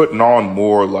much putting on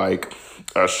more like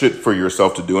shit for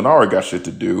yourself to do, and I already got shit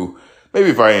to do. Maybe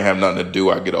if I ain't have nothing to do,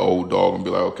 I get an old dog and be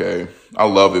like, okay, I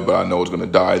love it, but I know it's going to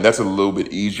die. And that's a little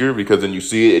bit easier because then you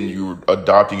see it and you're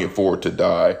adopting it for it to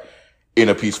die in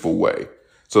a peaceful way.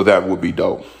 So that would be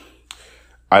dope.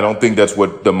 I don't think that's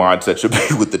what the mindset should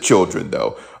be with the children,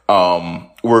 though.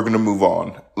 We're going to move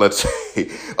on. Let's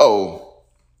see. Oh,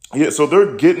 yeah. So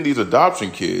they're getting these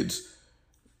adoption kids.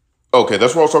 Okay,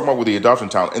 that's what I was talking about with the adoption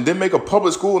town. And then make a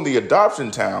public school in the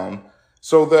adoption town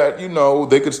so that, you know,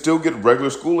 they could still get regular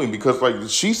schooling because, like,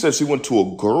 she said she went to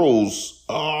a girls'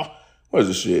 a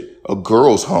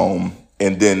girls' home,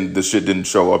 and then the shit didn't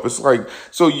show up. It's like,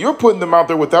 so you're putting them out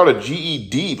there without a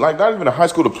GED, like not even a high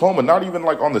school diploma, not even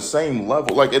like on the same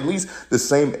level, like at least the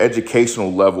same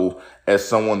educational level as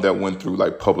someone that went through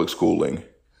like public schooling.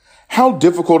 How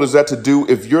difficult is that to do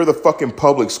if you're the fucking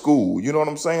public school? You know what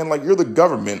I'm saying? Like you're the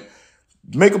government.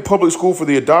 Make a public school for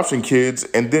the adoption kids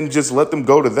and then just let them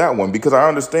go to that one because I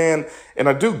understand and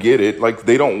I do get it. Like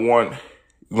they don't want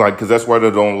like, cause that's why they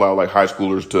don't allow like high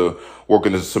schoolers to work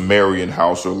in a Sumerian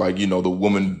house or like, you know, the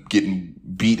woman getting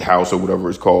beat house or whatever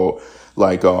it's called.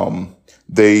 Like,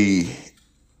 they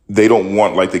don't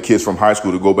want like the kids from high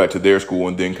school to go back to their school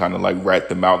and then kind of like rat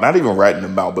them out. Not even ratting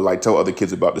them out, but like tell other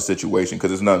kids about the situation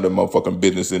because it's none of their motherfucking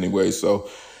business anyway. So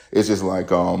it's just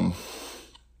like,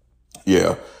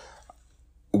 yeah.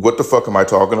 What the fuck am I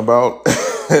talking about?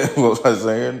 What was I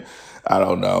saying? I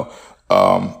don't know.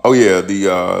 Oh yeah,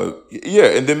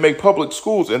 and then make public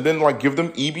schools and then like give them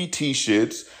EBT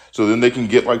shits so then they can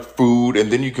get like food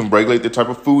and then you can regulate the type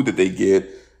of food that they get.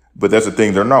 But that's the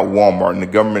thing, they're not Walmart and the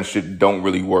government shit don't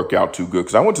really work out too good.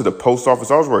 Cause I went to the post office,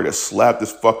 I was ready to slap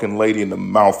this fucking lady in the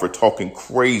mouth for talking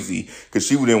crazy cause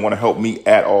she didn't want to help me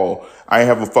at all. I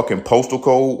have a fucking postal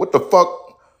code. What the fuck?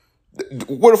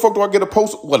 Where the fuck do I get a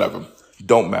post? Whatever.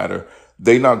 Don't matter.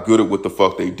 They not good at what the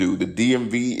fuck they do. The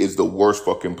DMV is the worst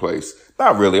fucking place.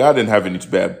 Not really. I didn't have any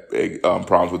bad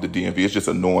problems with the DMV. It's just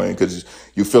annoying because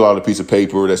you fill out a piece of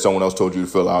paper that someone else told you to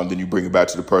fill out, and then you bring it back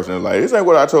to the person and like, this ain't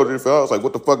what I told you to fill out. It's like,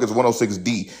 what the fuck is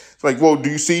 106D? It's like, well, do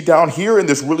you see down here in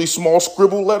this really small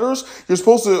scribble letters? You're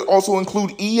supposed to also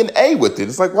include E and A with it.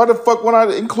 It's like, why the fuck would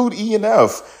I include E and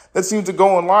F? That seems to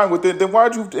go in line with it. Then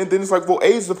why'd you, and then it's like, well,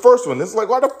 A is the first one. It's like,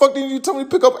 why the fuck didn't you tell me to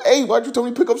pick up A? Why'd you tell me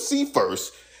to pick up C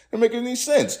first? It doesn't make any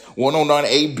sense. 109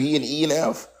 A, B, and E and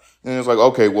F. And it's like,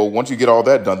 okay, well, once you get all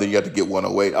that done, then you have to get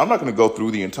 108. I'm not going to go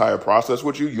through the entire process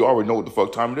with you. You already know what the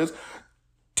fuck time it is.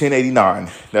 1089.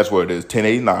 That's what it is.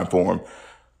 1089 form.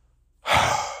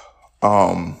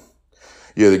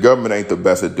 Yeah, the government ain't the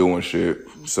best at doing shit.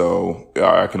 So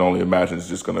I can only imagine it's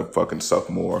just going to fucking suck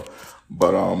more.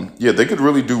 But, yeah, they could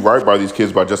really do right by these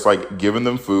kids by just like giving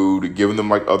them food, giving them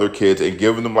like other kids and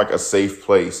giving them like a safe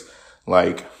place.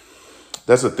 Like,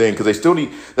 that's the thing, because they still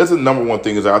need, that's the number one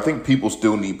thing is I think people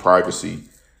still need privacy.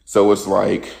 So it's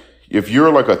like, if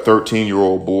you're like a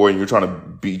 13-year-old boy and you're trying to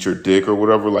beat your dick or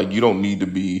whatever, like you don't need to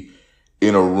be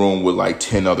in a room with like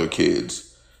 10 other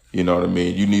kids. You know what I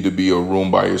mean? You need to be a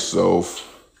room by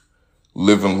yourself,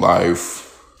 living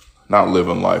life, not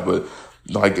living life, but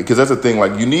like, because that's the thing,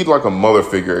 like you need like a mother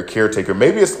figure, a caretaker.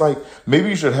 Maybe it's like, maybe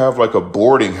you should have like a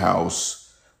boarding house.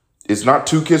 It's not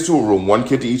 2 kids to a room, 1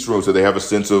 kid to each room. So they have a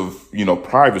sense of, you know,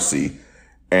 privacy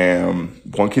and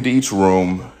 1 kid to each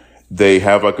room. They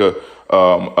have like a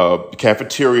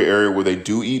cafeteria area where they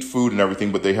do eat food and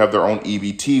everything, but they have their own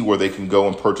EBT where they can go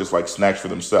and purchase like snacks for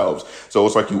themselves. So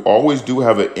it's like you always do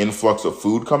have an influx of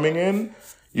food coming in.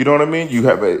 You know what I mean? You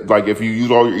have like if you use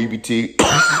all your EBT,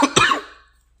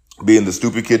 being the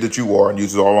stupid kid that you are and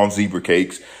use it all on zebra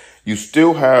cakes, you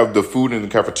still have the food in the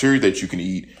cafeteria that you can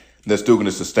eat. That's still going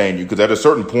to sustain you because at a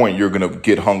certain point, you're going to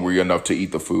get hungry enough to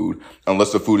eat the food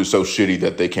unless the food is so shitty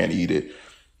that they can't eat it.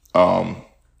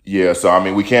 Yeah. So, I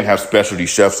mean, we can't have specialty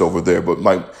chefs over there, but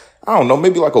like, I don't know,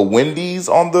 maybe like a Wendy's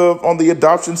on the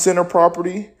adoption center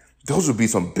property. Those would be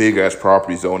some big ass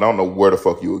properties though. And I don't know where the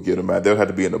fuck you would get them at. They'll have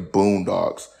to be in the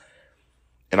boondocks.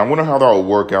 And I wonder how that will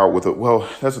work out with it. Well,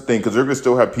 that's the thing, because they're going to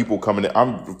still have people coming in.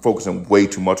 I'm focusing way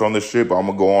too much on this shit, but I'm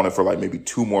going to go on it for like maybe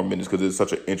 2 more minutes because it's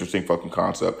such an interesting fucking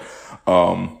concept.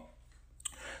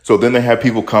 So then they have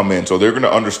people come in. So they're going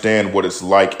to understand what it's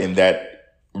like in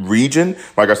that region.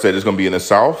 Like I said, it's going to be in the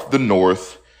South, the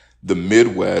North, the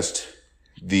Midwest,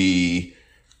 the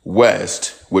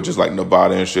West, which is like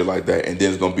Nevada and shit like that. And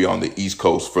then it's going to be on the East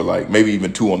Coast for like maybe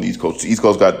even 2 on the East Coast. The East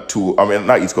Coast got 2. I mean,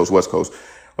 not East Coast, West Coast.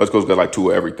 West Coast got like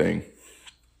 2 of everything.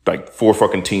 Like 4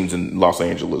 fucking teams in Los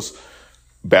Angeles,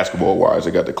 basketball wise.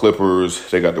 They got the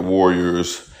Clippers, they got the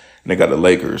Warriors, and they got the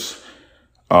Lakers.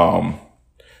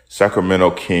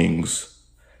 Sacramento Kings.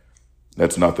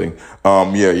 That's nothing.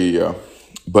 Yeah.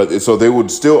 But so they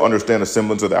would still understand the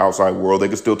semblance of the outside world. They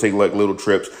could still take like little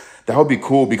trips. That would be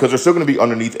cool because they're still going to be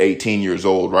underneath 18 years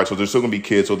old, right? So they're still going to be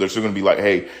kids. So they're still going to be like,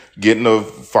 hey, get in the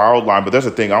foul line. But that's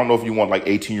the thing. I don't know if you want like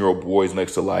 18-year-old boys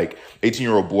next to like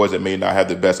 18-year-old boys that may not have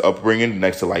the best upbringing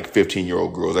next to like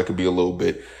 15-year-old girls. That could be a little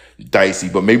bit dicey.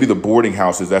 But maybe the boarding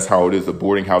houses, that's how it is. The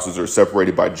boarding houses are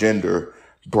separated by gender.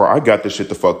 Bro, I got this shit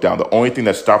the fuck down. The only thing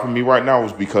that's stopping me right now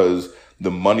is because the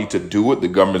money to do it, the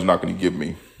government's not going to give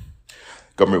me.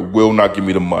 Government will not give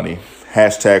me the money.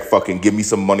 Hashtag fucking give me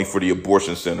some money for the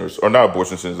abortion centers, or not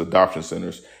abortion centers, adoption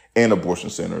centers and abortion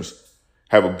centers.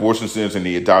 Have abortion centers in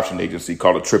the adoption agency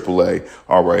called a AAA.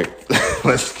 All right,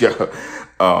 let's go.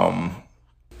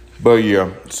 But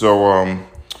yeah, so, I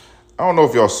don't know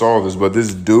if y'all saw this, but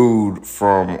this dude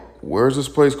from, where's this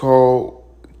place called?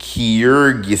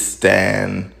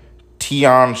 Kyrgyzstan,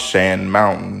 Tian Shan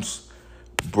Mountains.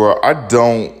 Bro, I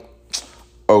don't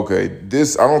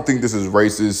think this is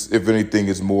racist. If anything,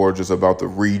 it's more just about the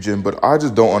region. But I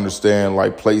just don't understand,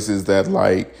 like, places that,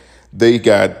 like, they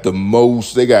got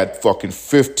fucking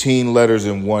 15 letters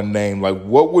in one name. Like,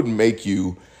 what would make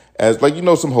you, as, like, you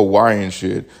know, some Hawaiian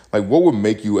shit. Like, what would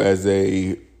make you as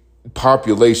a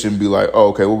population be like, oh,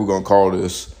 okay, what we gonna call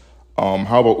this? How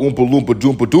about Oompa Loompa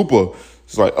Doompa Doopa?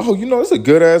 It's like, oh, you know, it's a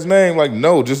good-ass name. Like,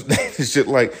 no, just shit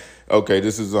like, okay,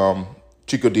 this is,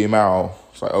 Chico de Mal.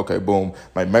 It's like, okay, boom.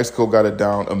 Like Mexico got it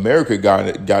down. America got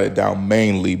it down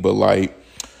mainly, but like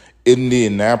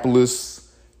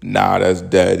Indianapolis, nah, that's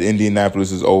dead.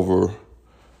 Indianapolis is over,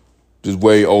 just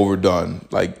way overdone.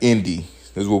 Like Indy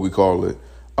is what we call it.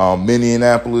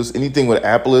 Minneapolis, anything with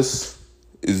Appolis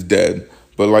is dead.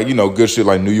 But like, good shit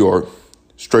like New York,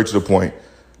 straight to the point.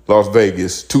 Las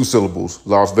Vegas, 2 syllables.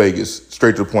 Las Vegas,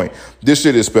 straight to the point. This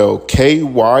shit is spelled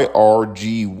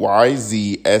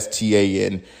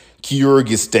Kyrgyzstan,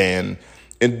 Kyrgyzstan.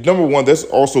 And number one, that's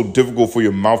also difficult for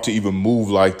your mouth to even move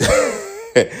like that.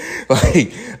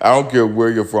 Like, I don't care where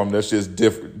you're from. That's just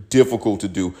difficult to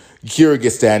do.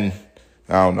 Kyrgyzstan,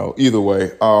 I don't know. Either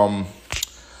way,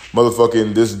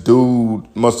 motherfucking this dude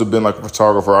must have been like a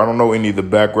photographer. I don't know any of the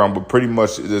background, but pretty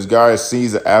much this guy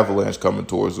sees an avalanche coming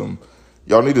towards him.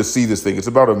 Y'all need to see this thing. It's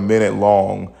about a minute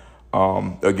long.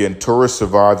 Again, tourist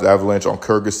survives avalanche on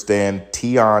Kyrgyzstan,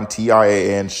 Tian,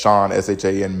 Tian, Shan,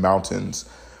 Shan mountains,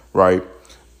 right?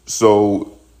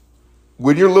 So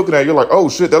when you're looking at it, you're like, oh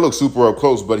shit, that looks super up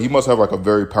close. But he must have like a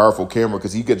very powerful camera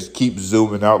because he could just keep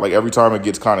zooming out. Like every time it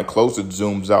gets kind of close, it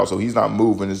zooms out. So he's not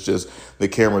moving. It's just the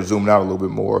camera zooming out a little bit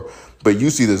more. But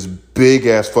you see this big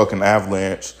ass fucking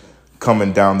avalanche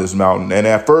coming down this mountain. And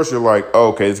at first you're like, oh,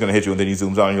 okay, it's going to hit you. And then he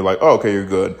zooms out and you're like, oh, okay, you're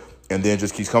good. And then it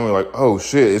just keeps coming like, oh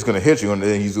shit, it's going to hit you. And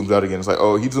then he zooms out again. It's like,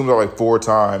 oh, he zooms out like 4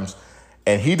 times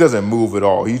and he doesn't move at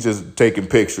all. He's just taking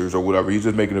pictures or whatever. He's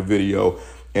just making a video.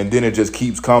 And then it just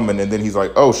keeps coming. And then he's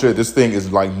like, oh shit, this thing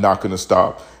is like not going to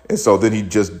stop. And so then he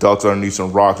just ducks underneath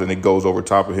some rocks and it goes over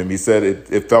top of him. He said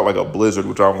it felt like a blizzard,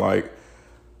 which I'm like,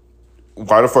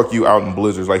 why the fuck you out in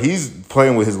blizzards? Like he's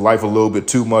playing with his life a little bit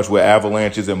too much with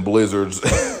avalanches and blizzards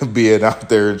being out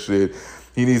there and shit.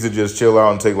 He needs to just chill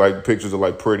out and take like pictures of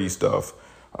like pretty stuff,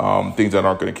 things that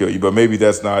aren't going to kill you. But maybe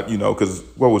that's not, because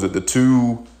what was it? The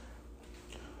two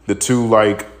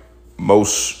like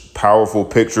most powerful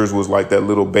pictures was like that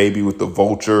little baby with the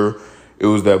vulture. It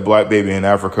was that black baby in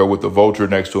Africa with the vulture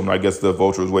next to him. I guess the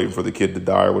vulture was waiting for the kid to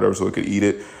die or whatever so it could eat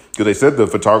it. Because they said the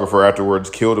photographer afterwards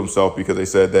killed himself because they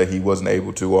said that he wasn't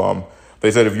able to. They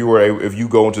said if you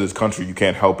go into this country, you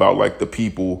can't help out like the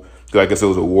people. Because I guess it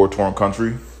was a war-torn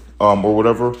country, or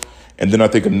whatever. And then I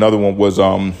think another one was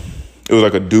it was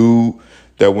like a dude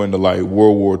that went to like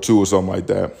World War II or something like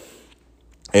that,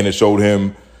 and it showed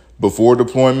him before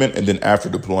deployment and then after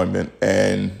deployment,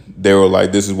 and they were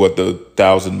like, "This is what the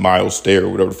 1,000-mile stare or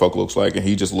whatever the fuck looks like," and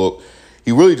he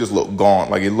really just looked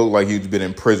gaunt. Like it looked like he'd been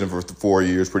in prison for 4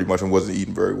 years pretty much and wasn't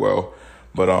eating very well.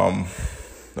 But,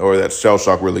 or that shell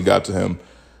shock really got to him.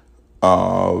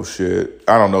 Oh shit.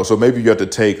 I don't know. So maybe you have to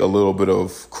take a little bit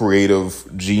of creative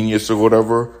genius or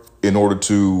whatever in order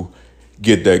to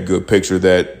get that good picture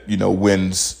that,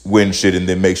 wins shit and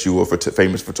then makes you a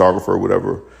famous photographer or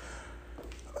whatever.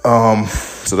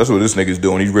 So that's what this nigga's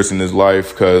doing. He's risking his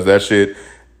life because that shit,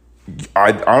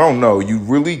 I don't know. You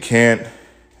really can't,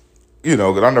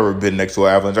 because I've never been next to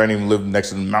an avalanche. I ain't even lived next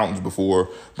to the mountains before.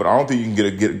 But I don't think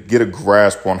you can get a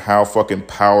grasp on how fucking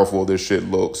powerful this shit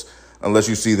looks unless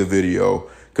you see the video.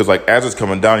 Because, like, as it's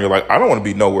coming down, you're like, I don't want to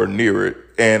be nowhere near it.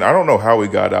 And I don't know how we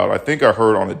got out. I think I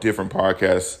heard on a different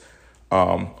podcast.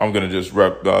 I'm going to just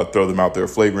throw them out there.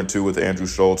 Flagrant 2 with Andrew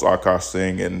Schultz, Akash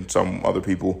Singh, and some other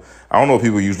people. I don't know if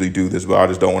people usually do this, but I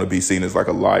just don't want to be seen as, like,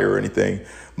 a liar or anything.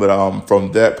 But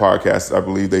from that podcast, I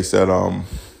believe they said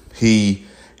he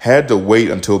had to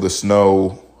wait until the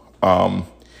snow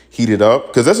heated up.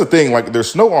 Because that's the thing, like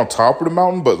there's snow on top of the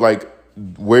mountain, but like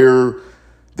where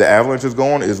the avalanche is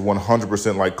going is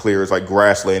 100% like clear. It's like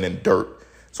grassland and dirt.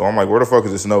 So I'm like, where the fuck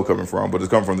is the snow coming from? But it's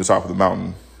coming from the top of the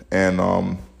mountain.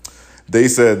 And they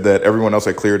said that everyone else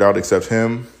had cleared out except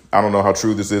him. I don't know how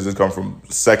true this is. It's come from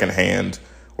secondhand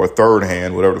or third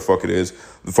hand, whatever the fuck it is,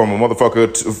 from a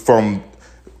motherfucker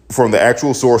from the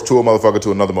actual source to a motherfucker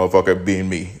to another motherfucker being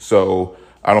me. So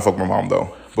I don't fuck my mom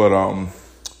though. But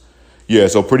yeah,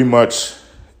 so pretty much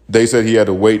they said he had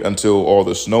to wait until all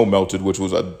the snow melted, which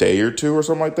was a day or 2 or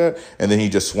something like that. And then he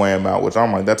just swam out, which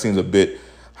I'm like, that seems a bit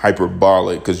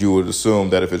hyperbolic because you would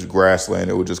assume that if it's grassland,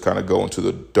 it would just kind of go into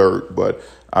the dirt. But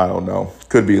I don't know.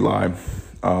 Could be lying.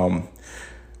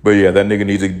 But yeah, that nigga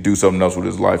needs to do something else with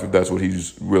his life if that's what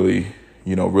he's really,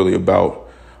 really about.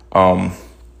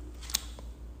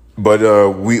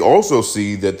 But we also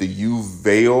see that the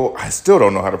Uvalde, I still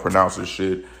don't know how to pronounce this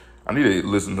shit. I need to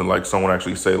listen to like someone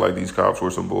actually say like these cops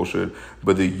were some bullshit.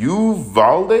 But the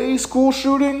Uvalde school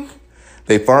shooting,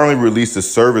 they finally released the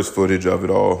service footage of it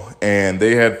all. And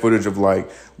they had footage of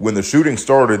like when the shooting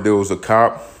started, there was a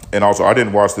cop. And also I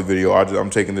didn't watch the video. I'm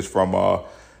taking this from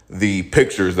the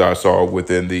pictures that I saw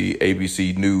within the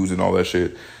ABC News and all that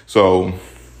shit. So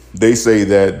they say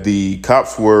that the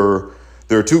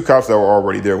there are two cops that were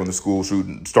already there when the school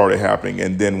shooting started happening.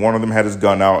 And then one of them had his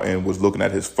gun out and was looking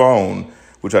at his phone,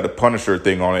 which had a Punisher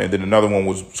thing on it. And then another one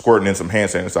was squirting in some hand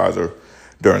sanitizer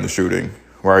during the shooting,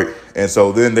 right? And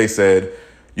so then they said,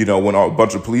 you know, when a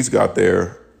bunch of police got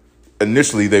there,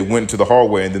 initially they went to the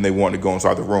hallway and then they wanted to go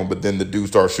inside the room, but then the dude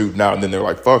started shooting out and then they're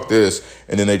like, fuck this.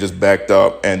 And then they just backed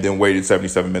up and then waited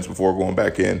 77 minutes before going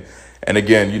back in. And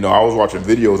again, you know, I was watching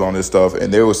videos on this stuff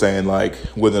and they were saying like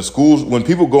within schools, when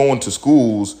people go into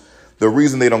schools, the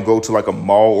reason they don't go to like a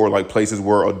mall or like places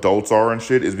where adults are and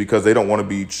shit is because they don't want to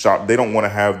be shot. They don't want to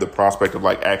have the prospect of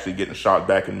like actually getting shot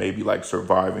back and maybe like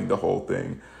surviving the whole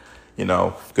thing, you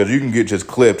know, because you can get just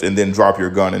clipped and then drop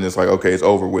your gun and it's like, okay, it's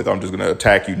over with. I'm just going to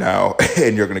attack you now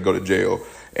and you're going to go to jail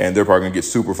and they're probably going to get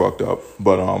super fucked up.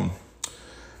 But,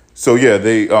 so yeah,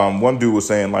 they, one dude was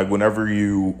saying like, whenever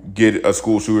you get a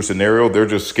school shooter scenario, they're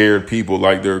just scared people.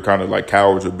 Like they're kind of like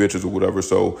cowards or bitches or whatever.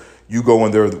 So you go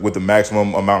in there with the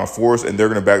maximum amount of force and they're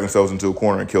going to back themselves into a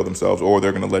corner and kill themselves, or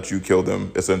they're going to let you kill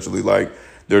them. Essentially, like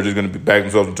they're just going to back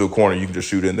themselves into a corner. You can just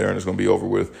shoot in there and it's going to be over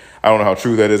with. I don't know how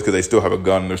true that is because they still have a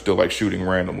gun and they're still like shooting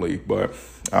randomly, but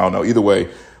I don't know. Either way,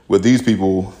 with these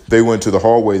people, they went to the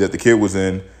hallway that the kid was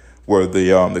in where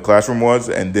the classroom was,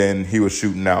 and then he was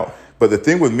shooting out. But the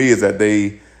thing with me is that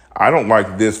I don't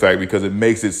like this fact because it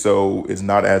makes it so it's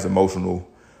not as emotional.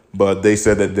 But they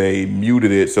said that they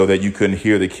muted it so that you couldn't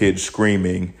hear the kids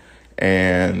screaming.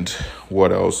 And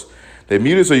what else? They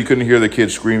muted so you couldn't hear the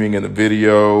kids screaming in the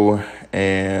video.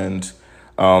 And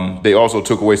they also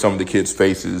took away some of the kids'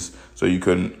 faces so you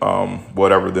couldn't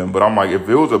whatever them. But I'm like, if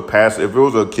it was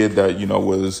a kid that, you know,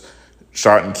 was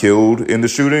shot and killed in the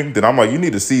shooting, then I'm like, you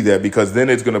need to see that, because then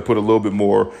it's going to put a little bit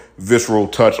more visceral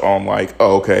touch on like,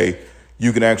 oh, okay,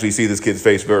 you can actually see this kid's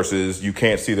face versus you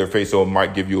can't see their face. So it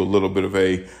might give you a little bit of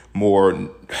a more,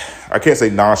 I can't say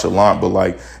nonchalant, but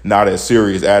like not as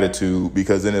serious attitude,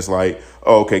 because then it's like,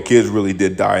 oh, okay, kids really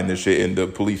did die in this shit and the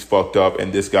police fucked up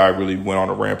and this guy really went on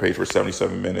a rampage for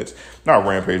 77 minutes. Not a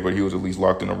rampage, but he was at least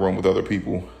locked in a room with other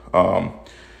people. I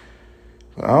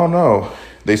don't know.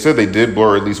 They said they did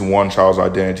blur at least one child's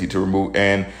identity to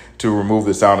remove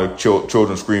the sound of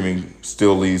children screaming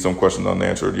still leaves some questions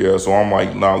unanswered. Yeah, so I'm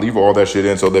like, nah, leave all that shit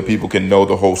in so that people can know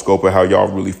the whole scope of how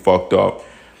y'all really fucked up.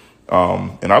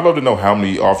 And I'd love to know how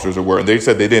many officers there were. And they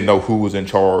said they didn't know who was in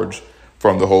charge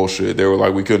from the whole shit. They were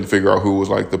like, we couldn't figure out who was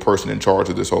like the person in charge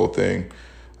of this whole thing.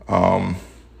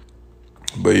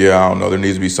 But yeah, I don't know. There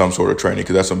needs to be some sort of training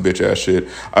because that's some bitch ass shit.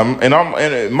 And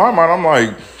in my mind, I'm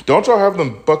like, don't y'all have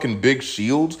them fucking big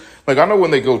shields? Like, I know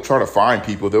when they go try to find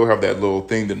people, they'll have that little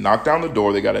thing to knock down the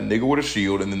door. They got a nigga with a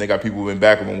shield, and then they got people in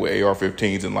back of them with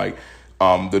AR-15s, and like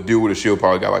the dude with a shield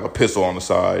probably got like a pistol on the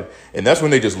side. And that's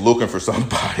when they just looking for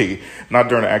somebody, not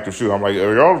during an active shooting. I'm like,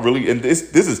 are y'all really? And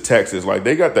this is Texas. Like,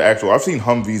 they got the actual. I've seen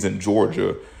Humvees in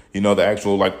Georgia. You know, the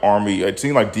actual like army. I've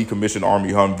seen like decommissioned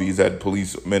army Humvees that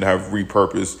policemen have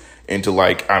repurposed into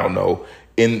like, I don't know,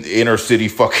 in inner city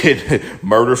fucking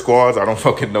murder squads. I don't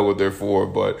fucking know what they're for,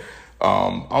 but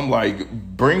I'm like,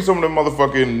 bring some of them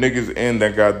motherfucking niggas in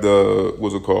that got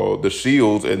the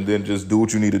shields, and then just do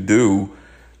what you need to do.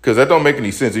 Cause that don't make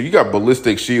any sense. If you got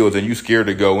ballistic shields and you scared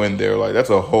to go in there, like that's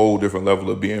a whole different level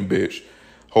of being bitch.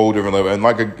 Whole different level. And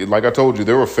like I told you,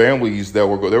 there were families that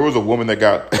were, there was a woman that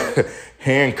got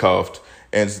handcuffed,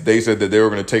 and they said that they were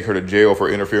going to take her to jail for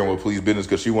interfering with police business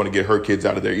because she wanted to get her kids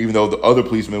out of there, even though the other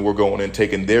policemen were going and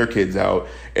taking their kids out,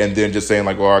 and then just saying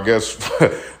like, well, I guess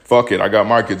fuck it, I got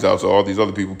my kids out, so all these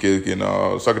other people kids can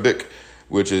suck a dick,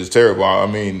 which is terrible. I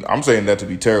mean, I'm saying that to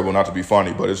be terrible, not to be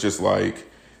funny, but it's just like,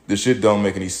 this shit don't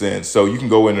make any sense. So you can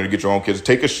go in there to get your own kids,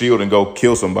 take a shield and go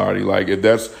kill somebody. Like, if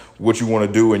that's what you want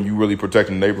to do and you really protect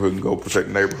the neighborhood, and go protect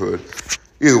the neighborhood.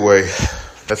 Either way,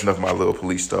 that's enough of my little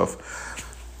police stuff.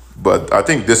 But I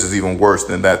think this is even worse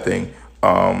than that thing.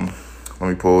 Let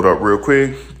me pull it up real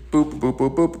quick. Boop, boop,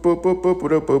 boop, boop, boop, boop, boop,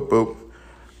 boop, boop, boop.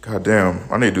 God damn,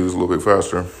 I need to do this a little bit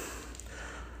faster.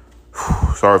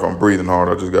 Sorry if I'm breathing hard.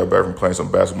 I just got back from playing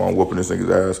some basketball and whooping this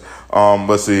nigga's ass.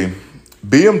 Let's see.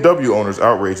 BMW owners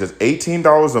outraged as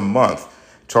 $18 a month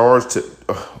charged to,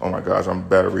 oh my gosh, I'm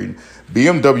bad at reading.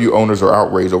 BMW owners are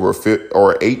outraged over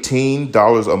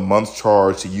 $18 a month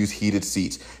charge to use heated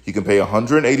seats. You can pay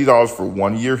 $180 for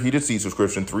 1 year heated seat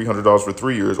subscription, $300 for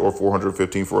 3 years, or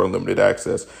 $415 for unlimited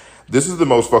access. This is the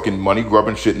most fucking money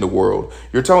grubbing shit in the world.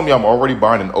 You're telling me I'm already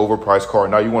buying an overpriced car.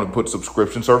 Now you want to put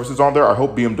subscription services on there? I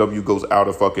hope BMW goes out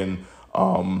of fucking,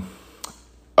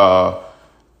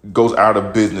 goes out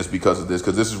of business because of this,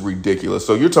 because this is ridiculous.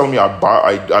 So you're telling me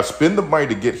I spend the money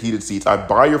to get heated seats, I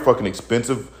buy your fucking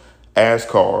expensive ass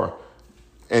car,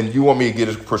 and you want me to get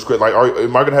a prescription? Like,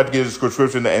 am I gonna have to get a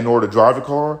prescription in order to drive the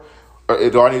car?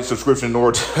 do I need a subscription in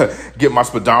order to get my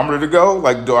speedometer to go?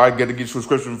 Like, do I get a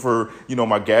subscription for,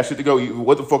 my gas shit to go?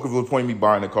 What the fuck is the point of me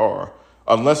buying a car?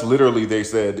 Unless literally they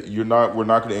said we're not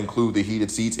going to include the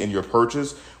heated seats in your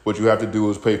purchase. What you have to do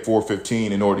is pay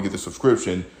 $415 in order to get the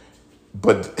subscription.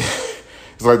 But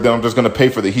it's like, then I'm just going to pay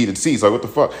for the heated seats. Like, what the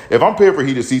fuck? If I'm paying for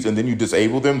heated seats and then you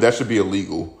disable them, that should be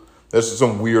illegal. That's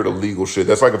some weird illegal shit.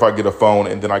 That's like if I get a phone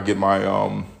and then I get my,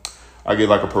 I get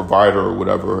like a provider or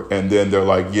whatever. And then they're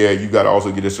like, yeah, you got to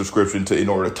also get a subscription in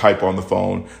order to type on the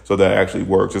phone so that it actually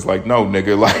works. It's like, no,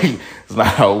 nigga, like, it's not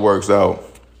how it works out.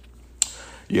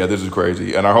 Yeah, this is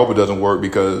crazy. And I hope it doesn't work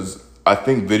because I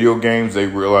think video games, they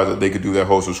realize that they could do that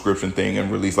whole subscription thing and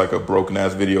release like a broken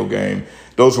ass video game.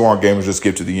 Those who aren't gamers just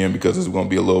skip to the end because it's going to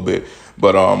be a little bit.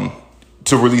 But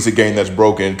to release a game that's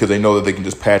broken because they know that they can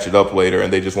just patch it up later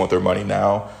and they just want their money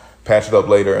now. Patch it up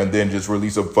later and then just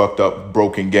release a fucked up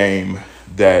broken game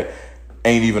that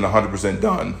ain't even 100%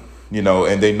 done.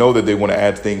 And they know that they want to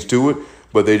add things to it,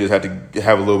 but they just have to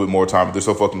have a little bit more time. But they're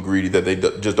so fucking greedy that they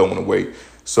just don't want to wait.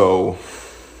 So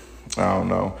I don't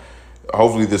know.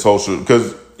 Hopefully this whole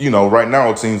because, right now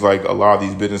it seems like a lot of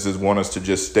these businesses want us to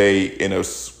just stay in a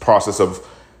process of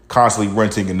constantly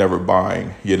renting and never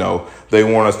buying. They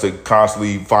want us to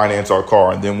constantly finance our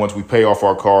car. And then once we pay off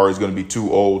our car, it's going to be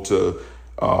too old to,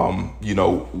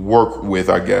 work with,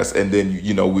 I guess. And then,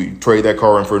 we trade that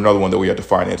car in for another one that we have to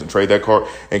finance and trade that car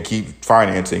and keep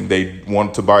financing. They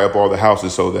want to buy up all the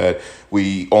houses so that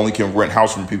we only can rent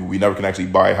house from people. We never can actually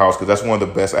buy a house because that's one of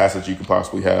the best assets you can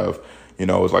possibly have,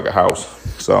 is like a house.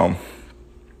 So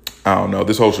I don't know.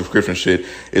 This whole subscription shit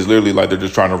is literally like they're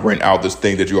just trying to rent out this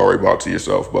thing that you already bought to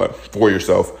yourself, but for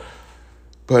yourself.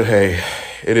 But hey,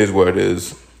 it is what it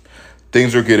is.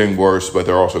 Things are getting worse, but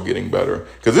they're also getting better.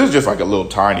 Because this is just like a little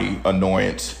tiny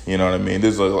annoyance. You know what I mean?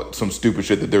 This is like some stupid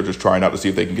shit that they're just trying out to see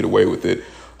if they can get away with it.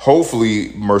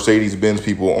 Hopefully, Mercedes-Benz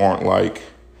people aren't like,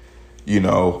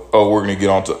 oh, we're going to get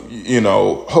on to,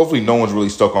 hopefully no one's really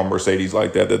stuck on Mercedes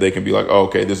like that they can be like, oh,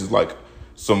 okay, this is like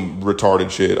some retarded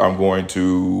shit. I'm going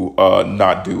to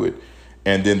not do it.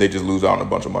 And then they just lose out on a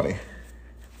bunch of money.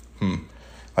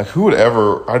 Like, who would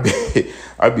ever,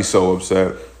 I'd be so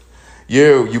upset.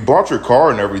 Yeah, you bought your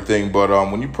car and everything, but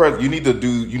when you press, you need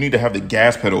to have the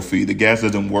gas pedal fee. The gas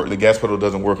doesn't work. The gas pedal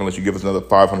doesn't work unless you give us another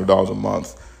 $500 a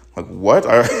month. Like, what?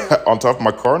 On top of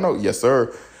my car note? Yes,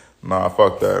 sir. Nah,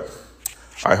 fuck that.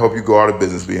 I hope you go out of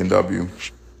business, BMW.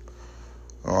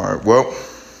 All right, well,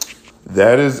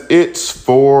 that is it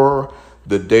for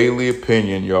the Daily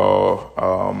Opinion,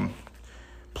 y'all.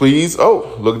 Please,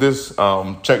 look at this.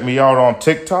 Check me out on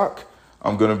TikTok.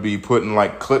 I'm going to be putting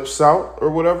like clips out or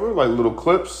whatever, like little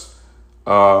clips.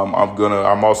 I'm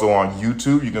also on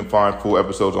YouTube. You can find full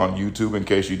episodes on YouTube in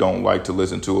case you don't like to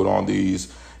listen to it on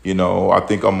these. I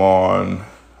think I'm on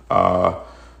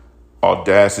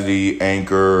Audacity,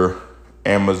 Anchor,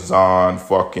 Amazon,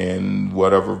 fucking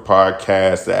whatever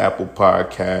podcast, the Apple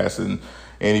Podcast, and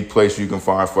any place you can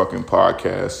find fucking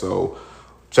podcasts. So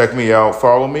check me out,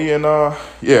 follow me, and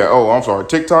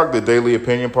TikTok, the Daily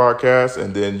Opinion Podcast,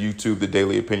 and then YouTube, the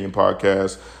Daily Opinion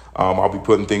Podcast. I'll be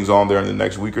putting things on there in the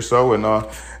next week or so. And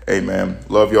hey man,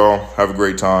 love y'all. Have a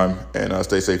great time and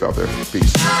stay safe out there.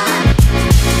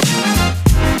 Peace.